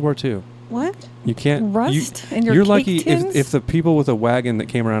the World War II. What? You can't Rust in your You're cake lucky tins? if the people with a wagon that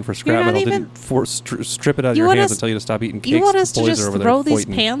came around for scrap not metal even- didn't strip it out of You your want hands us- and tell you to stop eating cakes. You want The us to boys just are over there throw these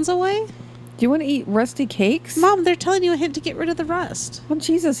fighting. pans away? Do you want to eat rusty cakes? Mom, they're telling you a hint to get rid of the rust. Oh,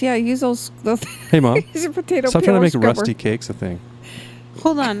 Jesus, yeah, use those Hey, Mom, use your potato stop trying to peeler make scrubber. rusty cakes a thing.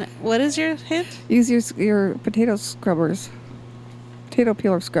 Hold on. What is your hint? Use your potato scrubbers. Potato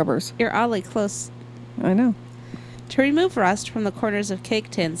peeler scrubbers. You're oddly close. I know. To remove rust from the corners of cake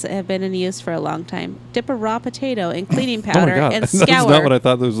tins that have been in use for a long time, dip a raw potato in cleaning Oh my powder God, and that's scour. not what I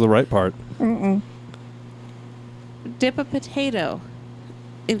thought was the right part. Mm-mm. Dip a potato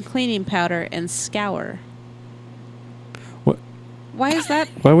in cleaning powder and scour. What? Why is that?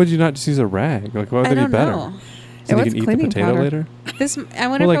 Why would you not just use a rag? Like, why would I that be don't better? know. So Oh, you it's can eat the cleaning potato powder. later? This I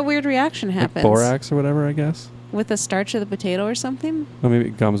wonder Well, if like- a weird reaction Like happens borax or whatever, I guess. with the starch of the potato or something, Or maybe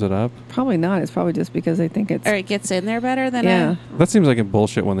it gums it up. Probably not. It's probably just because they think it's. or it gets in there better than Yeah. That seems like a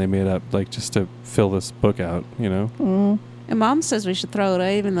bullshit one they made up, like just to fill this book out, you know? Mm. And Mom says we should throw it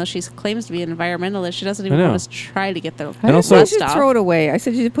away, even though she claims to be an environmentalist. She doesn't even I know. want us to try to get the I And didn't also- say you rust should off. throw it away. I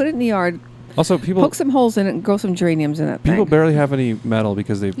said you should put it in the yard, Also, people poke some holes in it, and grow some geraniums in it. people barely have any metal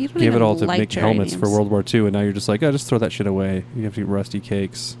because they You don't gave it even all to like make helmets for geraniums. World War II, and now you're just like, oh, just throw that shit away. You have to eat rusty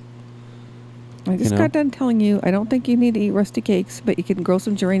cakes. I just know? got done telling you. I don't think you need to eat rusty cakes, but you can grow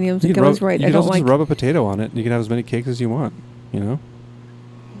some geraniums. You And can Kelly's rub, right. you I can don't also like. just rub a potato on it, and you can have as many cakes as you want, you know?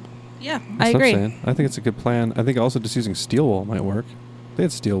 Yeah, That's I what I'm agree. saying. I think it's a good plan. I think also just using steel wool might work. They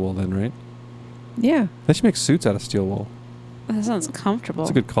had steel wool then, right? Yeah. They should make suits out of steel wool. That sounds comfortable. That's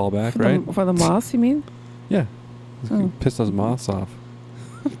a good callback, For right? the for the moths, you mean? Yeah. Oh. Piss those moths off.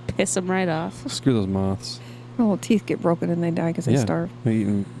 Piss them right off. Screw those moths. Their little teeth get broken and they die because they Yeah. starve. They're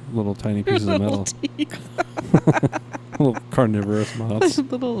eating little tiny pieces of Little metal. teeth. Little carnivorous moths.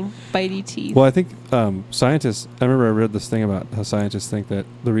 Little bitey teeth. Well, I think scientists. I remember I read this thing about how scientists think that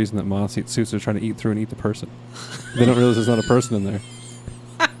the reason that moths eat suits, they're trying to eat through and eat the person. They don't realize there's not a person in there.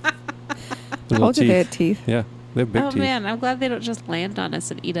 Their little Told you they teeth. had teeth. Yeah, They have big Oh teeth. man, I'm glad they don't just land on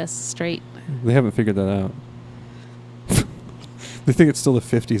us and eat us straight. They haven't figured that out. They think it's still the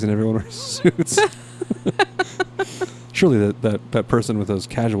 50s and everyone wears suits. Surely that person with those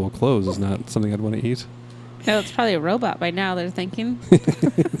casual clothes is not something I'd want to eat. No, it's probably a robot by now. They're thinking.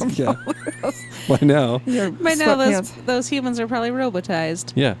 Yeah. Why now? Your By now, sweatpants. those humans are probably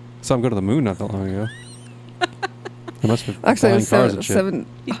robotized. Yeah. Saw him go to the moon not that long ago. They must have Actually, it flying was cars and shit.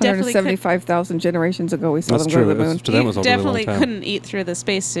 You definitely 775,000 generations ago we saw That's them go to true. the moon. That was a really long definitely time. couldn't eat through the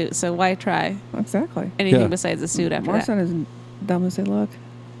spacesuit, so why try Exactly. anything Yeah. besides a suit after Mars that? not as dumb as they look.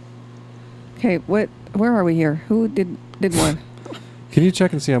 Okay, where are we here? Who did one? Can you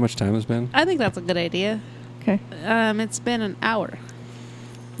check and see how much time has been? I think that's a good idea. Okay, It's been an hour.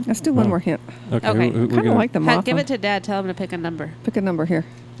 let's do one Oh. more hint. Okay. Okay. We're Kind of gonna like the moth Give one. it to Dad. Tell him to pick a number. Pick a number here.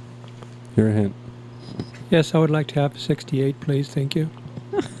 hear a hint. Yes, I would like to have 68, please. Thank you.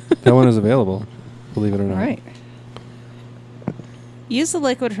 That one is available. Believe it or All not. right. Use the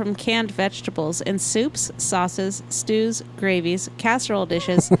liquid from canned vegetables in soups, sauces, stews, gravies, casserole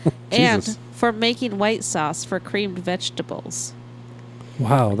dishes, and Jesus. for making white sauce for creamed vegetables.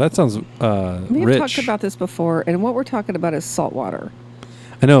 Wow, that sounds We've rich. talked about this before, and what we're talking about is salt water.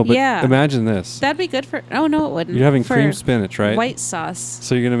 I know, but Yeah. imagine this. That'd be good for. Oh no, it wouldn't. You're having For cream spinach, right? White sauce.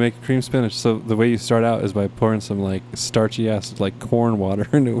 So you're gonna make cream spinach. So the way you start out is by pouring some like starchy ass like corn water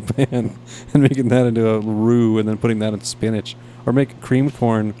into a pan and making that into a roux, and then putting that in spinach, or make creamed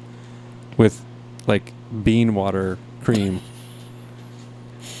corn with like bean water cream.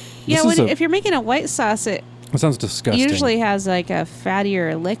 Yeah, This is if you're making a white sauce, it That sounds disgusting. usually has like a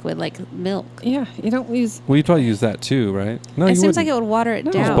fattier liquid, like milk. Yeah, you don't use Well, you'd probably use that too, right? No, It you seems wouldn't. like it would water it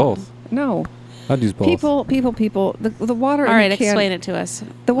No. Use down. both. no. I'd use both. People. The water. All in right, the can, explain it to us.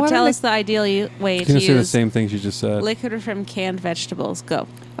 The water Tell in us the ideal way You're to gonna say the use same things you just said. liquid from canned vegetables. Go.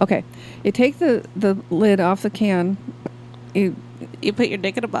 Okay, you take the lid off the can. You You put your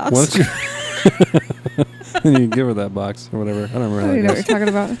dick in a box. Why don't you? And you give her that box or whatever. I don't remember I how don't that know what goes. you're talking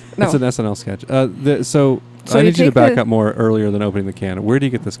about. It's an No, SNL sketch. So So I you need you to take back the- up more earlier than opening the can. Where do you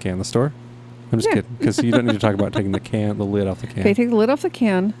get this can? The store? I'm just Yeah. kidding. Because you don't need to talk about taking the lid off the can. okay. Take the lid off the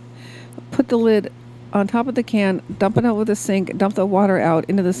can. Put the lid on top of the can. Dump it out with the sink. Dump the water out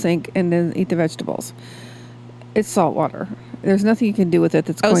into the sink, and then eat the vegetables. It's salt water. There's nothing you can do with it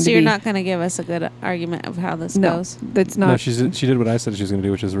that's Oh, going so to you're be. not going to give us a good argument of how this No, goes? that's No, not. she did what I said she was going to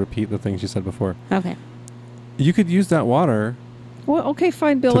do, which is repeat the thing she said before. Okay. You could use that water Well, okay,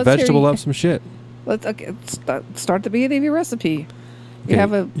 fine, Bill. to Let's hear vegetable you. up some shit. Let's start the beginning of your recipe. Okay, You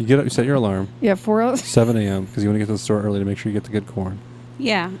have a you get up, you set your alarm 4 hours. 7 a.m. because you want to get to the store early to make sure you get the good corn.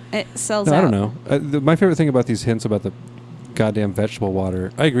 Yeah, it sells No, out. I don't know. My favorite thing about these hints about the goddamn vegetable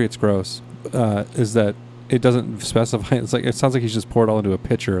water, I agree it's gross, is that it doesn't specify. It's like it sounds like he's just poured it all into a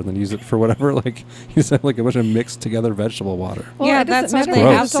pitcher and then use it for whatever. Like he's had like a bunch of mixed together vegetable water. Yeah, it doesn't that's what matter they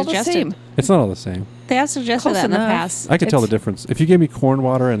because have it's all the suggested. same. It's not all the same. They have suggested Close that in the enough. past. I could tell the It's- difference. If you gave me corn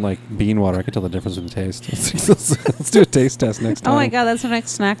water and like bean water, I could tell the difference in the taste. Let's do a taste test next time. Oh my god, that's my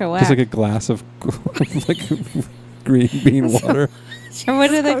next snack or whack. Just like a glass of like green bean water. Or what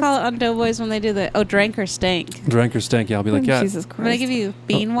do they call it on Doughboys when they do the drank or stank? Drank or stank. Yeah, I'll be like, yeah. Jesus I'm gonna Christ. give you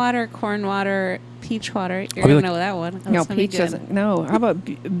bean water, corn water, peach water. You're I'll be gonna like- know that one. No, That's gonna be peach good. doesn't. No, how about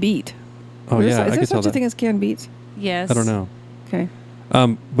beet? Oh Is yeah, there I could tell such a that. thing as canned beets? Yes. I don't know. Okay.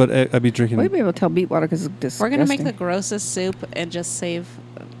 But I'd be drinking. Well, you'd be able to tell beet water because it's We're disgusting. gonna make the grossest soup and just save.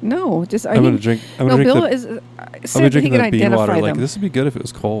 No, just I I'm gonna mean, drink. I'm no, gonna drink Bill the, is. I'll be Said that he drinking can that bean identify water. Like them. this would be good if it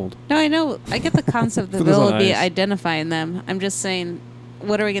was cold. No, I know. I get the concept that Put this Bill on would be ice. identifying them. I'm just saying,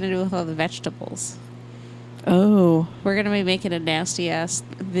 what are we gonna do with all the vegetables? Oh, We're gonna be making a nasty ass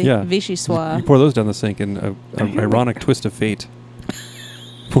Yeah. vichyssoise. You pour those down the sink in an ironic twist of fate.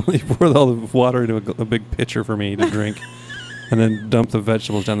 You pour all the water into a big pitcher for me to drink, and then dump the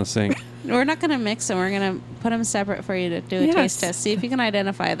vegetables down the sink. We're not gonna mix them. We're gonna put them separate for you to do a Yes. taste test. See if you can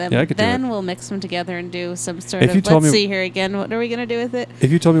identify them. Yeah, I could do then it. we'll mix them together and do some sort If you of. told Let's me- see here again. What are we gonna do with it?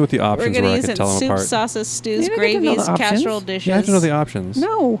 If you told me what the We're options gonna were, I use could it tell them soup, apart. sauces, stews, You don't get to know gravies, the options. casserole dishes. Yeah, I have to know the options.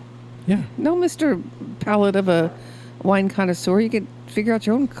 no, Yeah. no, Mr. Palate of a wine connoisseur. You could figure out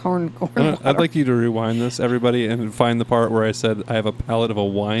your own corn I'd water. like you to rewind this, everybody, and find the part where I said I have a palate of a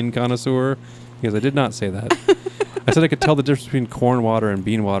wine connoisseur, because I did not say that. I said I could tell the difference between corn water and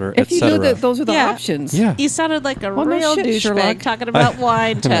bean water, If you etc. knew that those are the Yeah. options. Yeah. You sounded like a Well, no real shit, douchebag Sherlock. talking about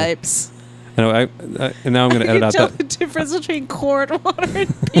wine types. I know. And now I'm going to You edit can out tell that. the difference between corn water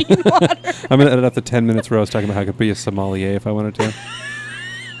and bean water. I'm going to edit out the 10 minutes where I was talking about how I could be a sommelier if I wanted to.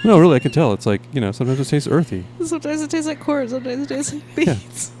 No, really, I can tell. It's like, sometimes it tastes earthy. Sometimes it tastes like corn. Sometimes it tastes like Yeah.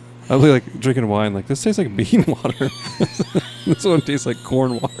 beans. I'll be like drinking wine, like, this tastes like bean water. This one tastes like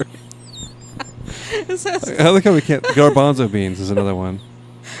corn water. I like how we can't. Garbanzo beans is another one.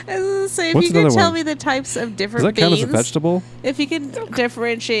 I was gonna say, if What's you could another tell one? me the types of Does different that count beans, as a vegetable? if you can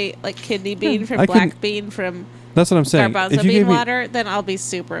differentiate like kidney bean from I couldn't- black bean from That's what I'm saying. garbanzo If you bean gave me, water, then I'll be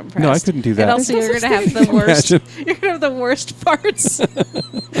super impressed. No, I couldn't do that. And also, There's you're no gonna have such the worst. Imagine. You're gonna have the worst parts.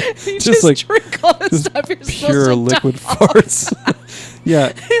 You Just just like- drink all the just stuff you're pure supposed to liquid dump. farts.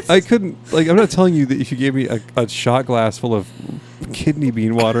 Yeah, I couldn't. Like, I'm not telling you that if you gave me a shot glass full of kidney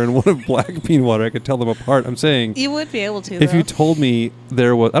bean water and one of black bean water, I could tell them apart. I'm saying You would be able to. if though. you told me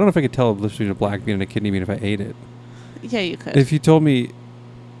there was, I don't know if I could tell the difference between a black bean and a kidney bean if I ate it. yeah, you could. If you told me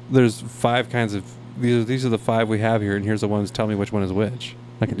there's 5 kinds of these are the 5 we have here, and here's the ones. Tell me which one is which.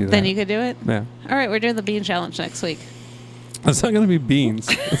 I could do that. then you could do it. Yeah, All right, we're doing the bean challenge next week. it's not gonna be beans.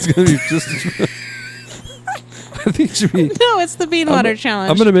 It's gonna be just. I think it should be. No, it's the bean water challenge.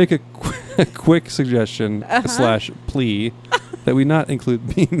 I'm gonna make a quick suggestion Uh-huh. / plea that we not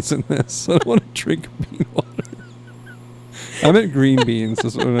include beans in this. I don't want to drink bean water. I meant green beans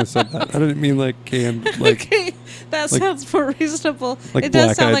is when I said that. I didn't mean like canned like. Okay, that like- sounds more reasonable. like It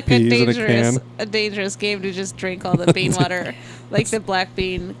does sound black-eyed like a peas in a dangerous, can. dangerous game to just drink all the bean water, like the black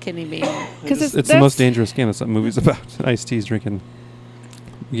bean, kidney bean. Because It's the most dangerous game. That's what movie's about. Ice-T's drinking.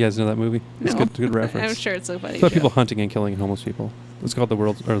 You guys know that movie? It's No. good reference. I'm sure it's a funny It's about show. people hunting and killing homeless people. It's called the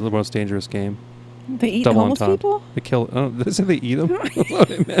most dangerous game. They eat Double homeless entendre. people? They kill. Oh, did I say they eat them? That's what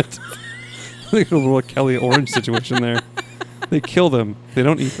I meant. I think a little Kelly Orange situation there. They kill them. They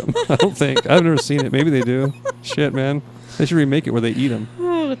don't eat them. I don't think. I've never seen it. Maybe they do. Shit, man. They should remake it where they eat them.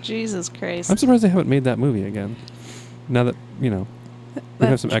 Oh, Jesus Christ. I'm surprised they haven't made that movie again. Now that, we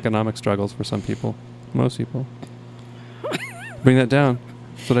have some economic struggles for some people. Most people. Bring that down.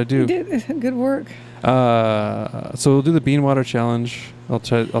 That's what I You do. did good work. So we'll do the bean water challenge. I'll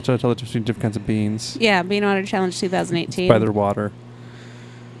try to tell the difference between different kinds of beans Yeah, Bean Water Challenge 2018. by their water.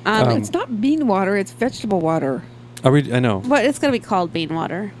 It's not bean water, it's vegetable water. I know. What? It's going to be called Bean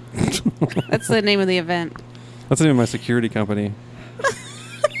Water. That's the name of the event. That's the name of my security company.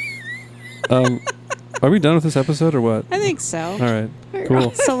 Are we done with this episode or what? I think so. All right.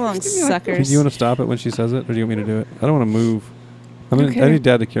 Cool. So long, Do suckers. you want to stop it when she says it, or do you want me to do it? I don't want to move. I Okay. need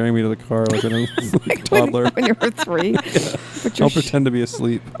Dad to carry me to the car like when I was a toddler. When you were 3. But you're I'll pretend to be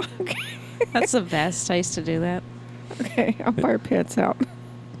asleep. That's the best. I used to do that. Okay, I'll buy your pants out.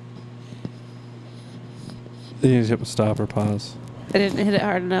 You need to hit stop or pause. I didn't hit it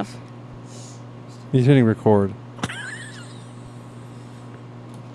hard enough. He's hitting record.